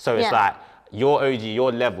 So it's like you're OG,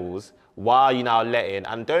 your levels. Why are you now letting,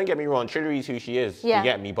 and don't get me wrong, Trillery's who she is, you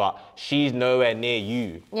get me, but she's nowhere near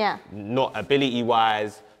you. Not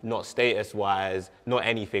ability-wise, not status-wise, not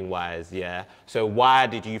anything-wise, So why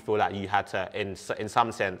did you feel like you had to, in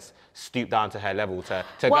some sense, stoop down to her level to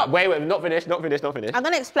well, wait, not finished. I'm going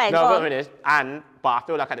to explain. No, not finished. But I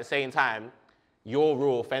feel like at the same time, you're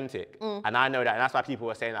real authentic. And I know that, and that's why people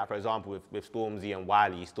were saying that, for example, with Stormzy and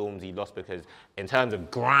Wiley. Stormzy lost because in terms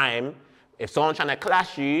of grime, if someone's trying to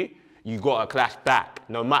clash you, you got to clash back,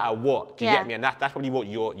 no matter what. Do you get me? And that's probably what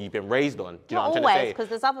you've been raised on. Do you know what I'm trying to say? Not always, because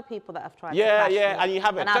there's other people that have tried to clash you. And you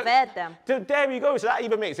haven't. And I've aired them. There we go. So that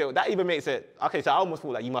even makes it. Okay, so I almost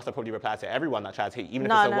feel like you must have probably replied to everyone that tried to hit, even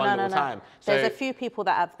if it's one little time. So, there's a few people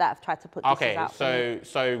that have tried to put this out for me.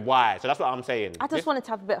 So why? So that's what I'm saying. I just wanted to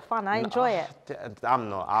have a bit of fun. I enjoy it. I'm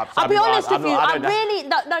not. I'll be honest with you.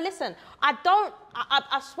 No, listen.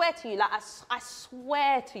 I swear to you, I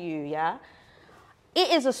swear to you, yeah? It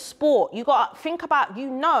is a sport. You got to think about,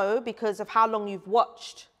 because of how long you've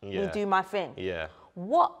watched me do my thing.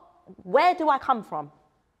 Where do I come from?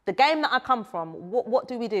 The game that I come from, what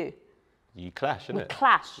do we do? You clash, innit? We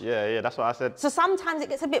clash. Yeah, that's what I said. So sometimes it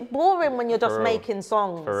gets a bit boring when you're just making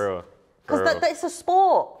songs. For real. Because it's a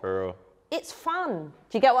sport. For real. It's fun.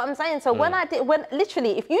 Do you get what I'm saying? So when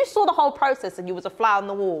literally, if you saw the whole process and you was a fly on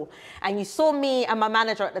the wall and you saw me and my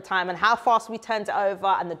manager at the time and how fast we turned it over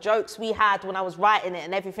and the jokes we had when I was writing it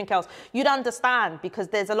and everything else, you'd understand, because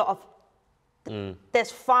there's a lot of,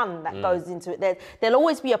 there's fun that goes into it. There'll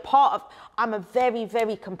always be a part of, I'm a very,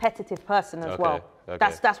 very competitive person as well.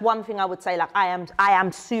 Okay. That's one thing I would say, like I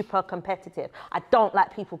am super competitive. I don't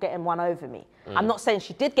like people getting one over me. I'm not saying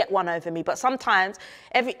she did get one over me, but sometimes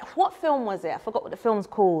what film was it? I forgot what the film's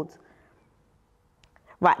called.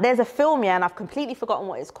 Right, there's a film, and I've completely forgotten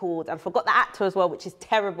what it's called. And I forgot the actor as well, which is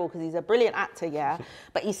terrible because he's a brilliant actor,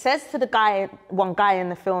 But he says to one guy in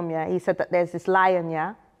the film, he said that there's this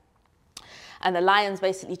lion, and the lion's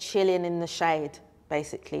basically chilling in the shade,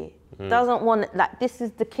 basically. Doesn't want, this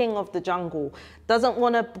is the king of the jungle. Doesn't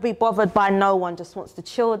want to be bothered by no one, just wants to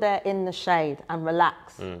chill there in the shade and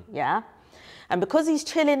relax, And because he's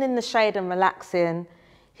chilling in the shade and relaxing,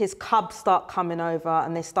 his cubs start coming over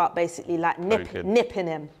and they start basically nipping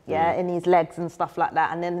him, in his legs and stuff like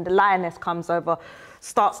that. And then the lioness comes over,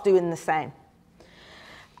 starts doing the same.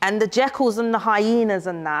 And the jackals and the hyenas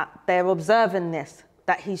and that, they're observing this,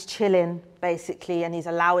 that he's chilling, basically, and he's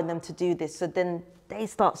allowing them to do this. So then they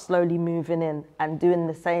start slowly moving in and doing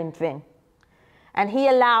the same thing. And he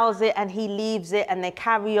allows it and he leaves it and they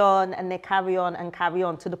carry on and they carry on and carry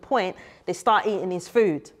on to the point they start eating his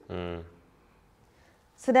food.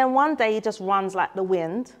 So then one day he just runs like the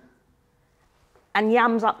wind and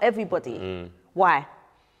yams up everybody. Why?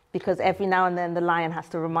 Because every now and then the lion has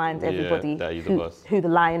to remind everybody who the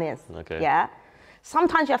lion is.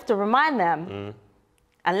 Sometimes you have to remind them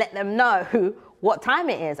and let them know what time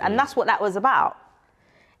it is. And that's what that was about.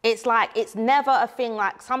 It's like, it's never a thing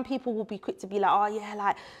like, some people will be quick to be like, oh yeah,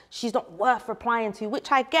 like, she's not worth replying to,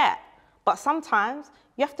 which I get. But sometimes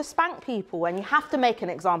You have to spank people and you have to make an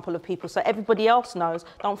example of people so everybody else knows,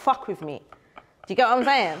 don't fuck with me. Do you get what I'm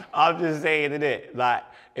saying? I'm just saying, innit? Like,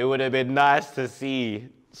 it would have been nice to see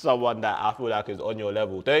someone that I feel like is on your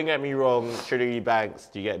level. Don't get me wrong, Trinity Banks,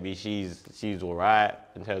 do you get me? She's all right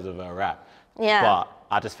in terms of her rap. Yeah. But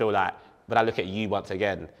I just feel like, when I look at you once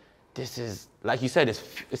again, this is, like you said,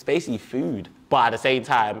 it's basically food. But at the same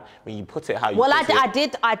time, when you put it how you put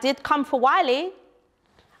it... I did come for Wiley.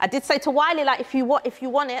 I did say to Wiley, like, if you want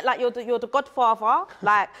it, like, you're the godfather,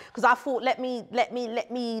 like, because I thought, let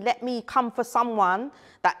me come for someone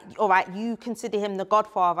that, all right, you consider him the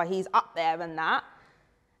godfather, he's up there and that,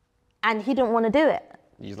 and he didn't want to do it.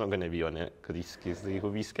 He's not going to be on it because he will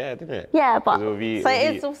be scared, isn't it? Yeah, but so it is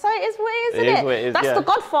what it is, isn't it? That's the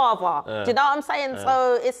godfather. Do you know what I'm saying?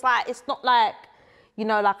 So it's like, it's not like, you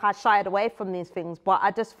know, like I shied away from these things, but I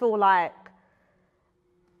just feel like,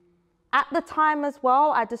 at the time as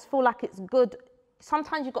well, I just feel like it's good.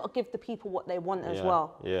 Sometimes you've got to give the people what they want as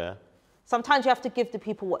well. Yeah. Sometimes you have to give the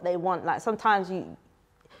people what they want. Like sometimes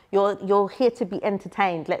you're here to be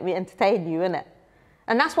entertained. Let me entertain you, innit?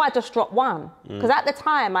 And that's why I just dropped one. Because at the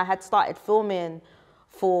time I had started filming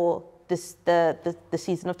for the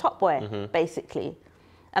season of Top Boy, basically.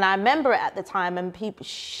 And I remember it at the time, and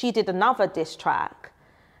she did another diss track.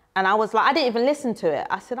 And I was like, I didn't even listen to it.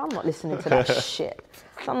 I said, I'm not listening to that shit.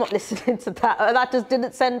 I'm not listening to that. And I just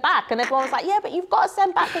didn't send back. And everyone was like, yeah, but you've got to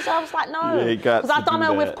send back. Because I was like, no. Because I've done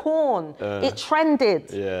it with Corn. It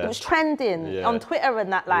trended. It was trending on Twitter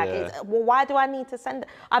and that. Like, well, why do I need to send it?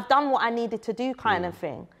 I've done what I needed to do kind of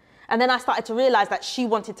thing. And then I started to realise that she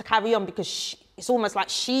wanted to carry on because it's almost like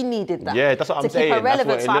she needed that. Yeah, that's what I'm saying. To keep her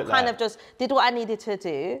relevant. So I kind of just did what I needed to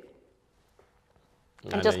do.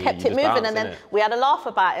 And just kept it moving, and then we had a laugh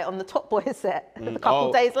about it on the Top Boy set a couple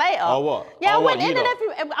of days later. Oh, what? Yeah, I went in and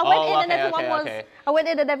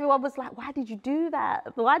everyone was like, "Why did you do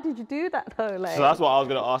that? Why did you do that, though?" Like, so that's what I was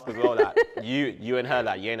gonna ask as well. Like, you and her,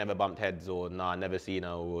 like, you ain't never bumped heads, or nah, never seen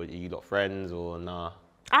her, or you got friends, or nah.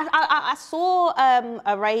 I saw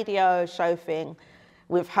a radio show thing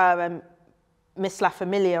with her and Miss La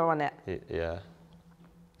Familia on it. Yeah.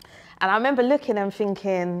 And I remember looking and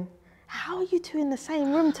thinking, how are you two in the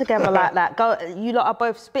same room together like that? You lot are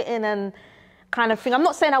both spitting and kind of thing. I'm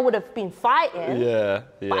not saying I would have been fighting,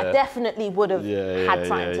 but I definitely would have had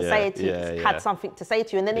something to say to you, had something to say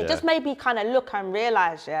to you. And then it just made me kind of look and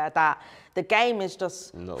realise, that the game is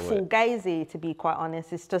just full gazy, to be quite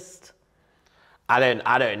honest. It's just... I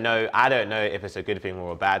don't know if it's a good thing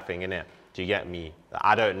or a bad thing, innit? Do you get me?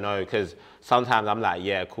 I don't know, because sometimes I'm like,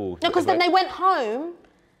 yeah, cool. No, because then they went home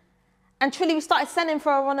and Trilly started sending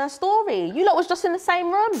for her on her story. You lot was just in the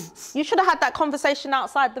same room. You should have had that conversation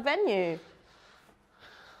outside the venue.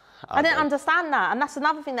 I didn't understand that. And that's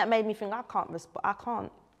another thing that made me think, I can't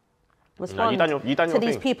respond to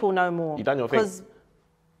these people no more. You done your thing. Because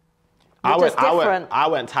I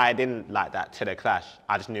weren't tied in like that to the clash.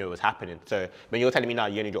 I just knew it was happening. So when you're telling me now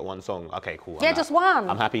you only got one song, okay, cool. Yeah, just one.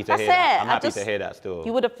 I'm happy to hear that. I'm happy to hear that still.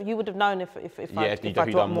 You would have known if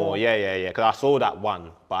I done more. Yeah. Because I saw that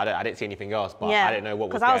one, but I didn't see anything else. But I didn't know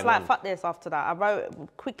what was going on. Because I was like, fuck this after that. I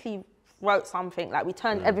quickly wrote something. Like, we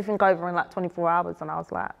turned everything over in like 24 hours, and I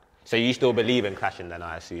was like... So you still believe in clashing then,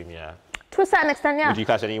 I assume, yeah? To a certain extent, yeah. Would you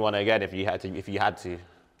clash anyone again if you had to?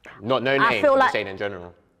 Not no name, but just saying in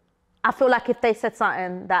general. I feel like if they said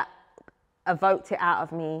something that evoked it out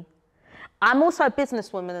of me, I'm also a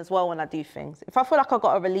businesswoman as well when I do things. If I feel like I've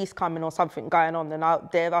got a release coming or something going on, then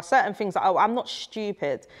there are certain things that I'm not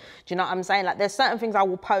stupid. Do you know what I'm saying? Like, there's certain things I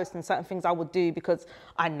will post and certain things I will do because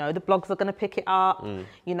I know the blogs are going to pick it up.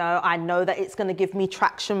 You know, I know that it's going to give me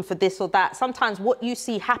traction for this or that. Sometimes what you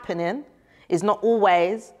see happening is not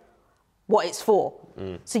always what it's for.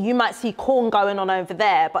 So you might see Corn going on over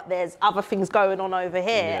there, but there's other things going on over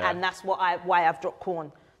here, and that's why I've dropped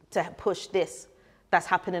Corn, to push this that's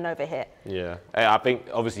happening over here. Yeah, I think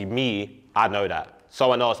obviously I know that.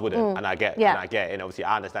 Someone else wouldn't, and I get it, and obviously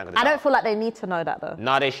I understand. I don't feel like they need to know that though.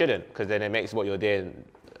 No, they shouldn't, because then it makes what you're doing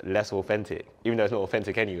less authentic, even though it's not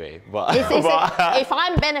authentic anyway. But if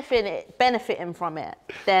I'm benefiting from it,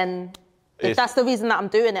 then if that's the reason that I'm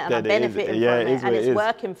doing it and I'm benefiting from it and it's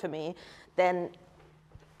working for me, then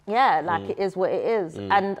it is what it is.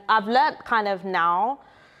 And I've learnt kind of now,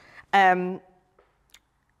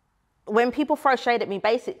 when people throw shade at me,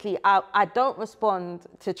 basically, I don't respond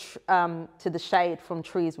to the shade from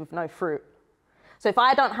trees with no fruit. So if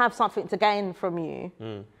I don't have something to gain from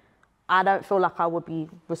you, I don't feel like I would be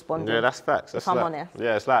responding. Yeah, that's facts. If I'm honest.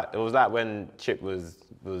 Yeah, it was like when Chip was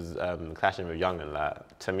was clashing with Youngin,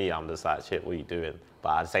 like, to me, I'm just like, shit, what are you doing?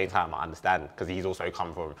 But at the same time, I understand, because he's also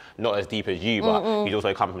come from, not as deep as you, but he's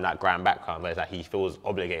also come from that grand background where it's like he feels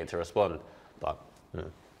obligated to respond. But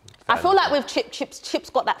I feel like with Chip's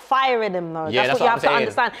got that fire in him though. Yeah, that's what you have saying. to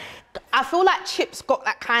understand. I feel like Chip's got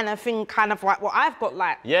that kind of thing, kind of like what I've got.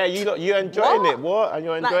 Like, yeah, you're enjoying it, what? And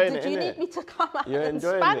you're enjoying it, do you need me to come out you're and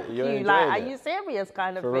enjoying spank it. You're you? enjoying Like, it. are you serious,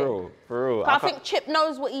 kind of For thing? real, for real. I think Chip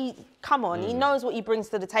knows what he he knows what he brings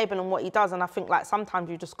to the table and what he does, and I think like sometimes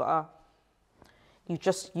you just gotta,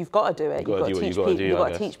 you've got to do it. You've got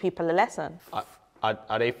to teach people a lesson.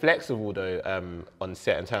 Are they flexible though on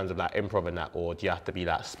set in terms of like improv and that, or do you have to be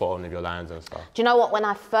like spot on with your lines and stuff? Do you know what? When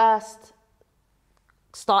I first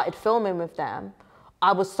started filming with them,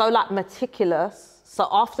 I was so like meticulous. So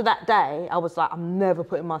after that day, I was like, I'm never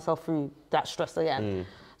putting myself through that stress again.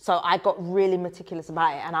 So I got really meticulous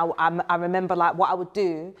about it, and I remember like what I would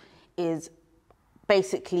do is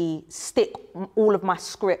basically stick all of my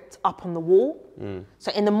script up on the wall.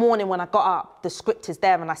 So in the morning when I got up, the script is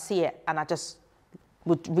there and I see it, and I just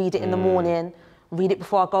would read it in the morning, read it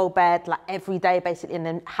before I go to bed, like every day basically, and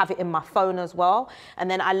then have it in my phone as well. And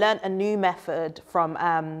then I learned a new method from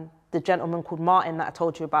the gentleman called Martin that I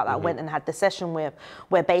told you about that I went and had the session with,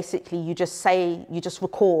 where basically you just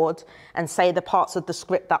record and say the parts of the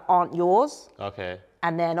script that aren't yours. Okay.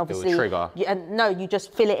 And then obviously, trigger. You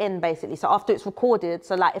just fill it in basically. So after it's recorded,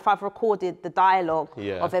 so like if I've recorded the dialogue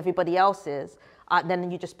of everybody else's,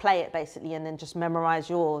 then you just play it basically, and then just memorize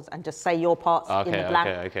yours and just say your parts in the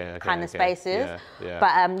blank kind of spaces. But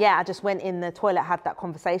I just went in the toilet, had that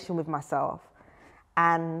conversation with myself,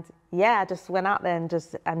 and I just went out there and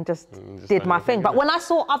just did my thing. But when I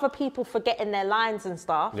saw other people forgetting their lines and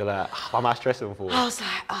stuff, you're like, what am I stressing for? I was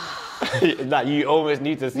like, like you almost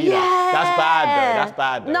need to see that. That's bad though. That's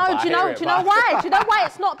bad though. No, do you know why? Do you know why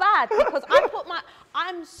it's not bad? Because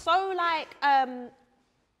I'm so like,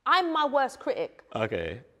 I'm my worst critic.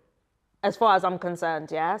 Okay. As far as I'm concerned,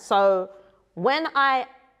 yeah? So when I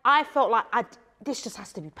felt like this just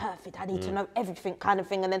has to be perfect, I need to know everything kind of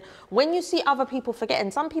thing. And then when you see other people forgetting,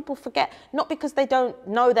 some people forget, not because they don't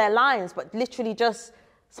know their lines, but literally just,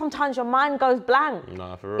 sometimes your mind goes blank.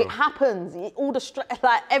 No, for real. It happens. All the stress,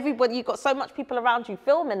 like everybody, you've got so much people around you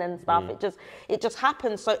filming and stuff. It just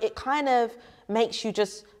happens. So it kind of makes you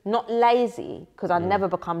just not lazy, because I never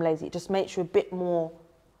become lazy. It just makes you a bit more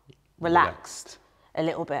relaxed a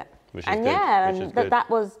little bit. That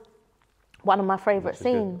was one of my favourite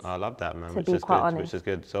scenes. I love that, man. To be quite honest. Which is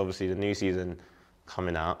good. So obviously the new season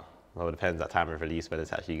coming out. Well, it depends that time of release, whether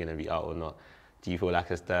it's actually going to be out or not. Do you feel like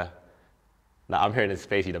it's I'm hearing it's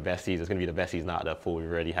basically the best season. It's going to be the best season out of the 4 we've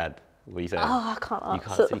already had. What are you saying? Oh, I can't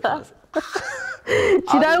answer. You can't.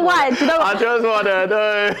 Do you know why? I just want to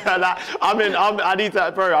know. I need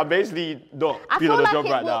to, bro. I'm basically not feeling on the job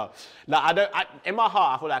right now. Like in my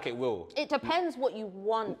heart, I feel like it will. It depends what you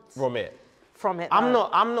want from it. I'm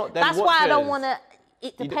not them That's watchers. why I don't want to.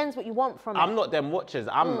 It depends what you want from it. I'm not them watchers.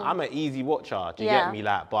 I'm an easy watcher. Do you get me?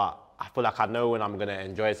 Like, but I feel like I know when I'm gonna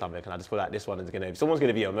enjoy something, and I just feel like this one is someone's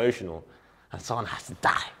gonna be emotional, and someone has to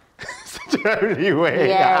die.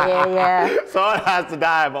 Anyway, someone has to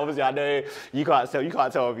die. But obviously, I know you can't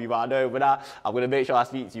tell me, but I know I'm gonna make sure I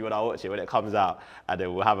speak to you when I watch it when it comes out, and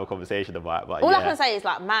then we'll have a conversation about it. But all I can say is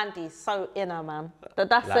like Mandy's so inner, man.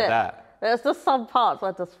 That's like it. That. There's just some parts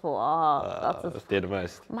where I just thought, that's do the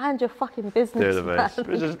most. Mind your fucking business. Do the most.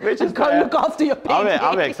 Which is go look after your baby.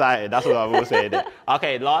 I'm excited. That's what I'm all saying.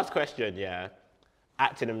 Okay, last question. Yeah,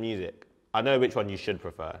 acting and music. I know which one you should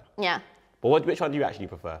prefer. Yeah. But which one do you actually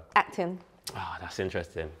prefer? Acting. Ah, that's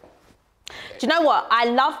interesting. Do you know what? I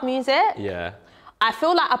love music. Yeah. I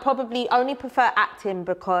feel like I probably only prefer acting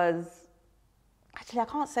because... Actually, I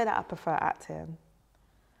can't say that I prefer acting.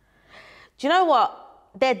 Do you know what?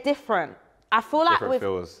 They're different. I feel like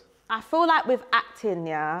I feel like with acting,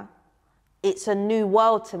 yeah, it's a new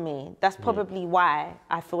world to me. That's probably why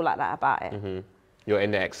I feel like that about it. You're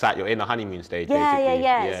in the honeymoon stage, yeah, basically.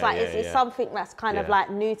 Yeah. It's like it's something that's kind of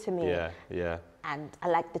like new to me. Yeah. And I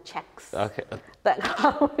like the checks. Okay. That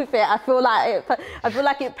come with it. I feel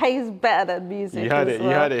like it pays better than music. You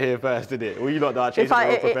heard it here first, didn't it? Well, you lot are chasing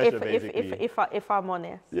your profession, basically. If I'm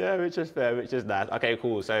honest. Yeah, which is fair, which is nice. Okay,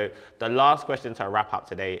 cool. So the last question to wrap up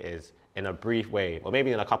today is, in a brief way, or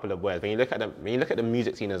maybe in a couple of words, when you look at the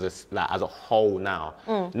music scene as a whole now,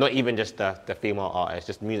 not even just the female artists,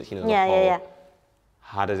 just music scene as a whole.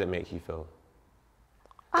 How does it make you feel?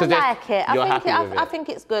 I like it. I think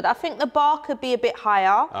it's good. I think the bar could be a bit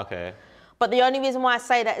higher. Okay. But the only reason why I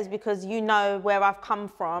say that is because you know where I've come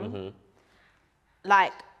from.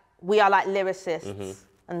 Like, we are like lyricists.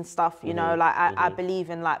 and stuff, you know, like I believe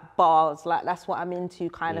in like bars, like that's what I'm into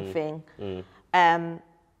kind of thing.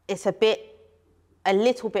 It's a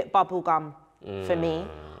little bit bubblegum for me.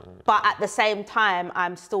 But at the same time,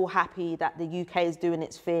 I'm still happy that the UK is doing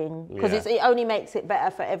its thing because it only makes it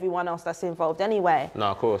better for everyone else that's involved anyway. No,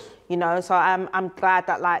 of course. You know, so I'm glad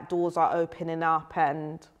that like doors are opening up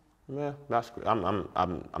and. Yeah, that's good.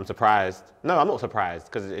 I'm surprised. No, I'm not surprised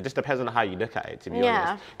because it just depends on how you look at it, to be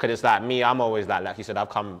honest. Because it's like me, I'm always like you said, I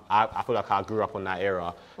feel like I grew up on that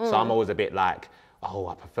era, so I'm always a bit like, oh,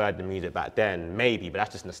 I preferred the music back then, maybe, but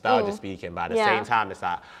that's just nostalgia speaking. But at the same time, it's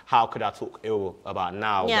like, how could I talk ill about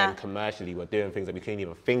now when commercially we're doing things that we couldn't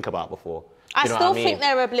even think about before? I still think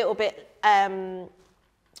they're a little bit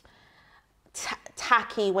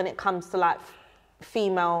tacky when it comes to like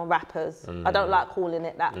female rappers. I don't like calling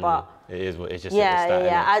it that, but it is what it's just.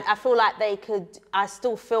 I feel like they could. I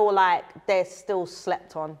still feel like they're still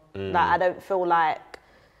slept on. Like I don't feel like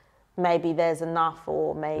maybe there's enough,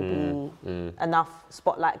 or maybe enough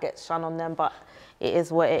spotlight gets shone on them. But it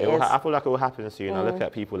is what it is. I feel like it will happen soon. I look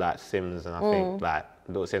at people like Sims, and I think like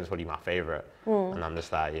Little Sims is probably my favorite, and I'm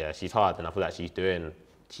just like, yeah, she's hard, and I feel like she's doing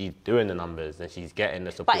the numbers and she's getting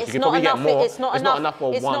the support. But it's not enough.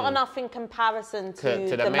 It's not enough in comparison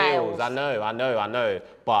to the males. I know.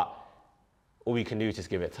 But all we can do is just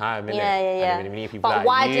give it time, innit? Yeah. And we need people but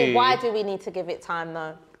like why do we need to give it time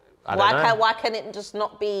though? Why can it just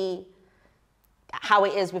not be how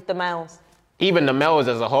it is with the males? Even the males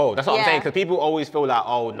as a whole. That's what I'm saying. Because people always feel like,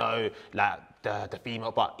 oh no, like the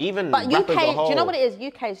female. But even UK, rappers as a whole, do you know what it is?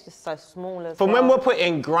 UK is just so small as From when we're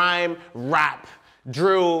putting grime, rap,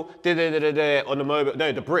 drill, on the mobile,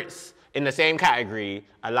 no, the Brits in the same category,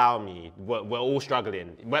 allow me, we're all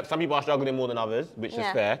struggling. Some people are struggling more than others, which is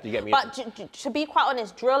fair, do you get me? But to be quite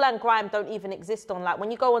honest, drill and grime don't even exist on, like,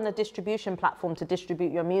 when you go on the distribution platform to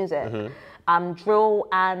distribute your music, drill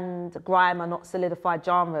and grime are not solidified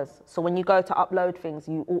genres. So when you go to upload things,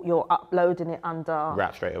 you're uploading it under...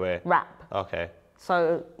 Rap straight away? Rap. Okay.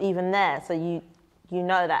 So even there, so you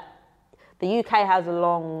know that the UK has a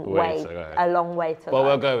long way to go. Well,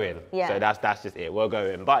 we're going. Yeah. So that's just it. We're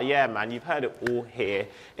going. But yeah, man, you've heard it all here.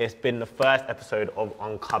 It's been the first episode of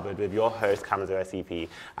Uncovered with your host, Kamzo SCP,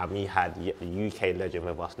 and we had the UK legend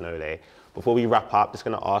with us, Nolay. Before we wrap up, just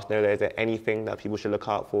going to ask Nolay, is there anything that people should look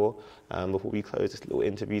out for before we close this little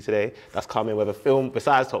interview today that's coming with a film,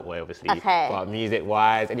 besides Top Boy, obviously, but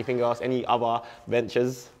music-wise, anything else, any other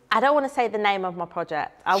ventures? I don't want to say the name of my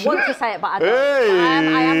project. I want to say it, but I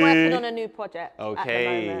don't. I am working on a new project at the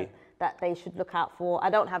moment that they should look out for. I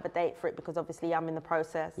don't have a date for it because obviously I'm in the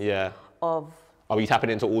process of... Are we tapping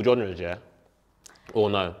into all genres, yeah? Or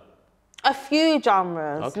no? A few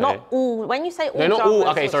genres, not all. When you say all genres... No, not all.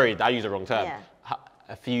 Okay, sorry, I used the wrong term.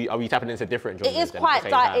 A few, are we tapping into different genres? It is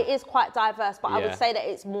quite diverse, but I would say that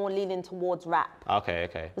it's more leaning towards rap.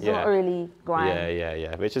 Okay. It's not really grime.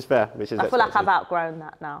 Yeah. Which is fair. I feel like I've outgrown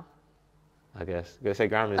that now. I guess. I'm gonna say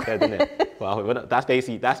grime is dead, isn't it? Well, that's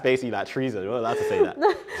basically like treason. You're not allowed to say that.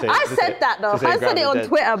 I said that though. I said it on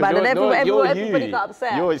Twitter, man, and everybody got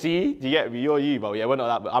upset. Do you get me? You're you, but yeah, we're not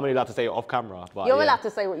allowed. I'm only allowed to say it off camera. But you're allowed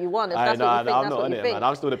to say what you want. If that's what you think, that's what you think. Man.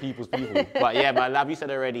 I'm still the people's people. But yeah, man, like we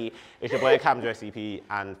said already, it's your boy Kamzo SCP,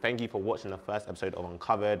 and thank you for watching the first episode of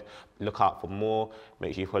Uncovered. Look out for more.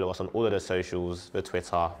 Make sure you follow us on all of the socials, the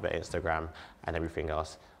Twitter, the Instagram, and everything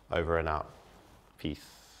else. Over and out. Peace.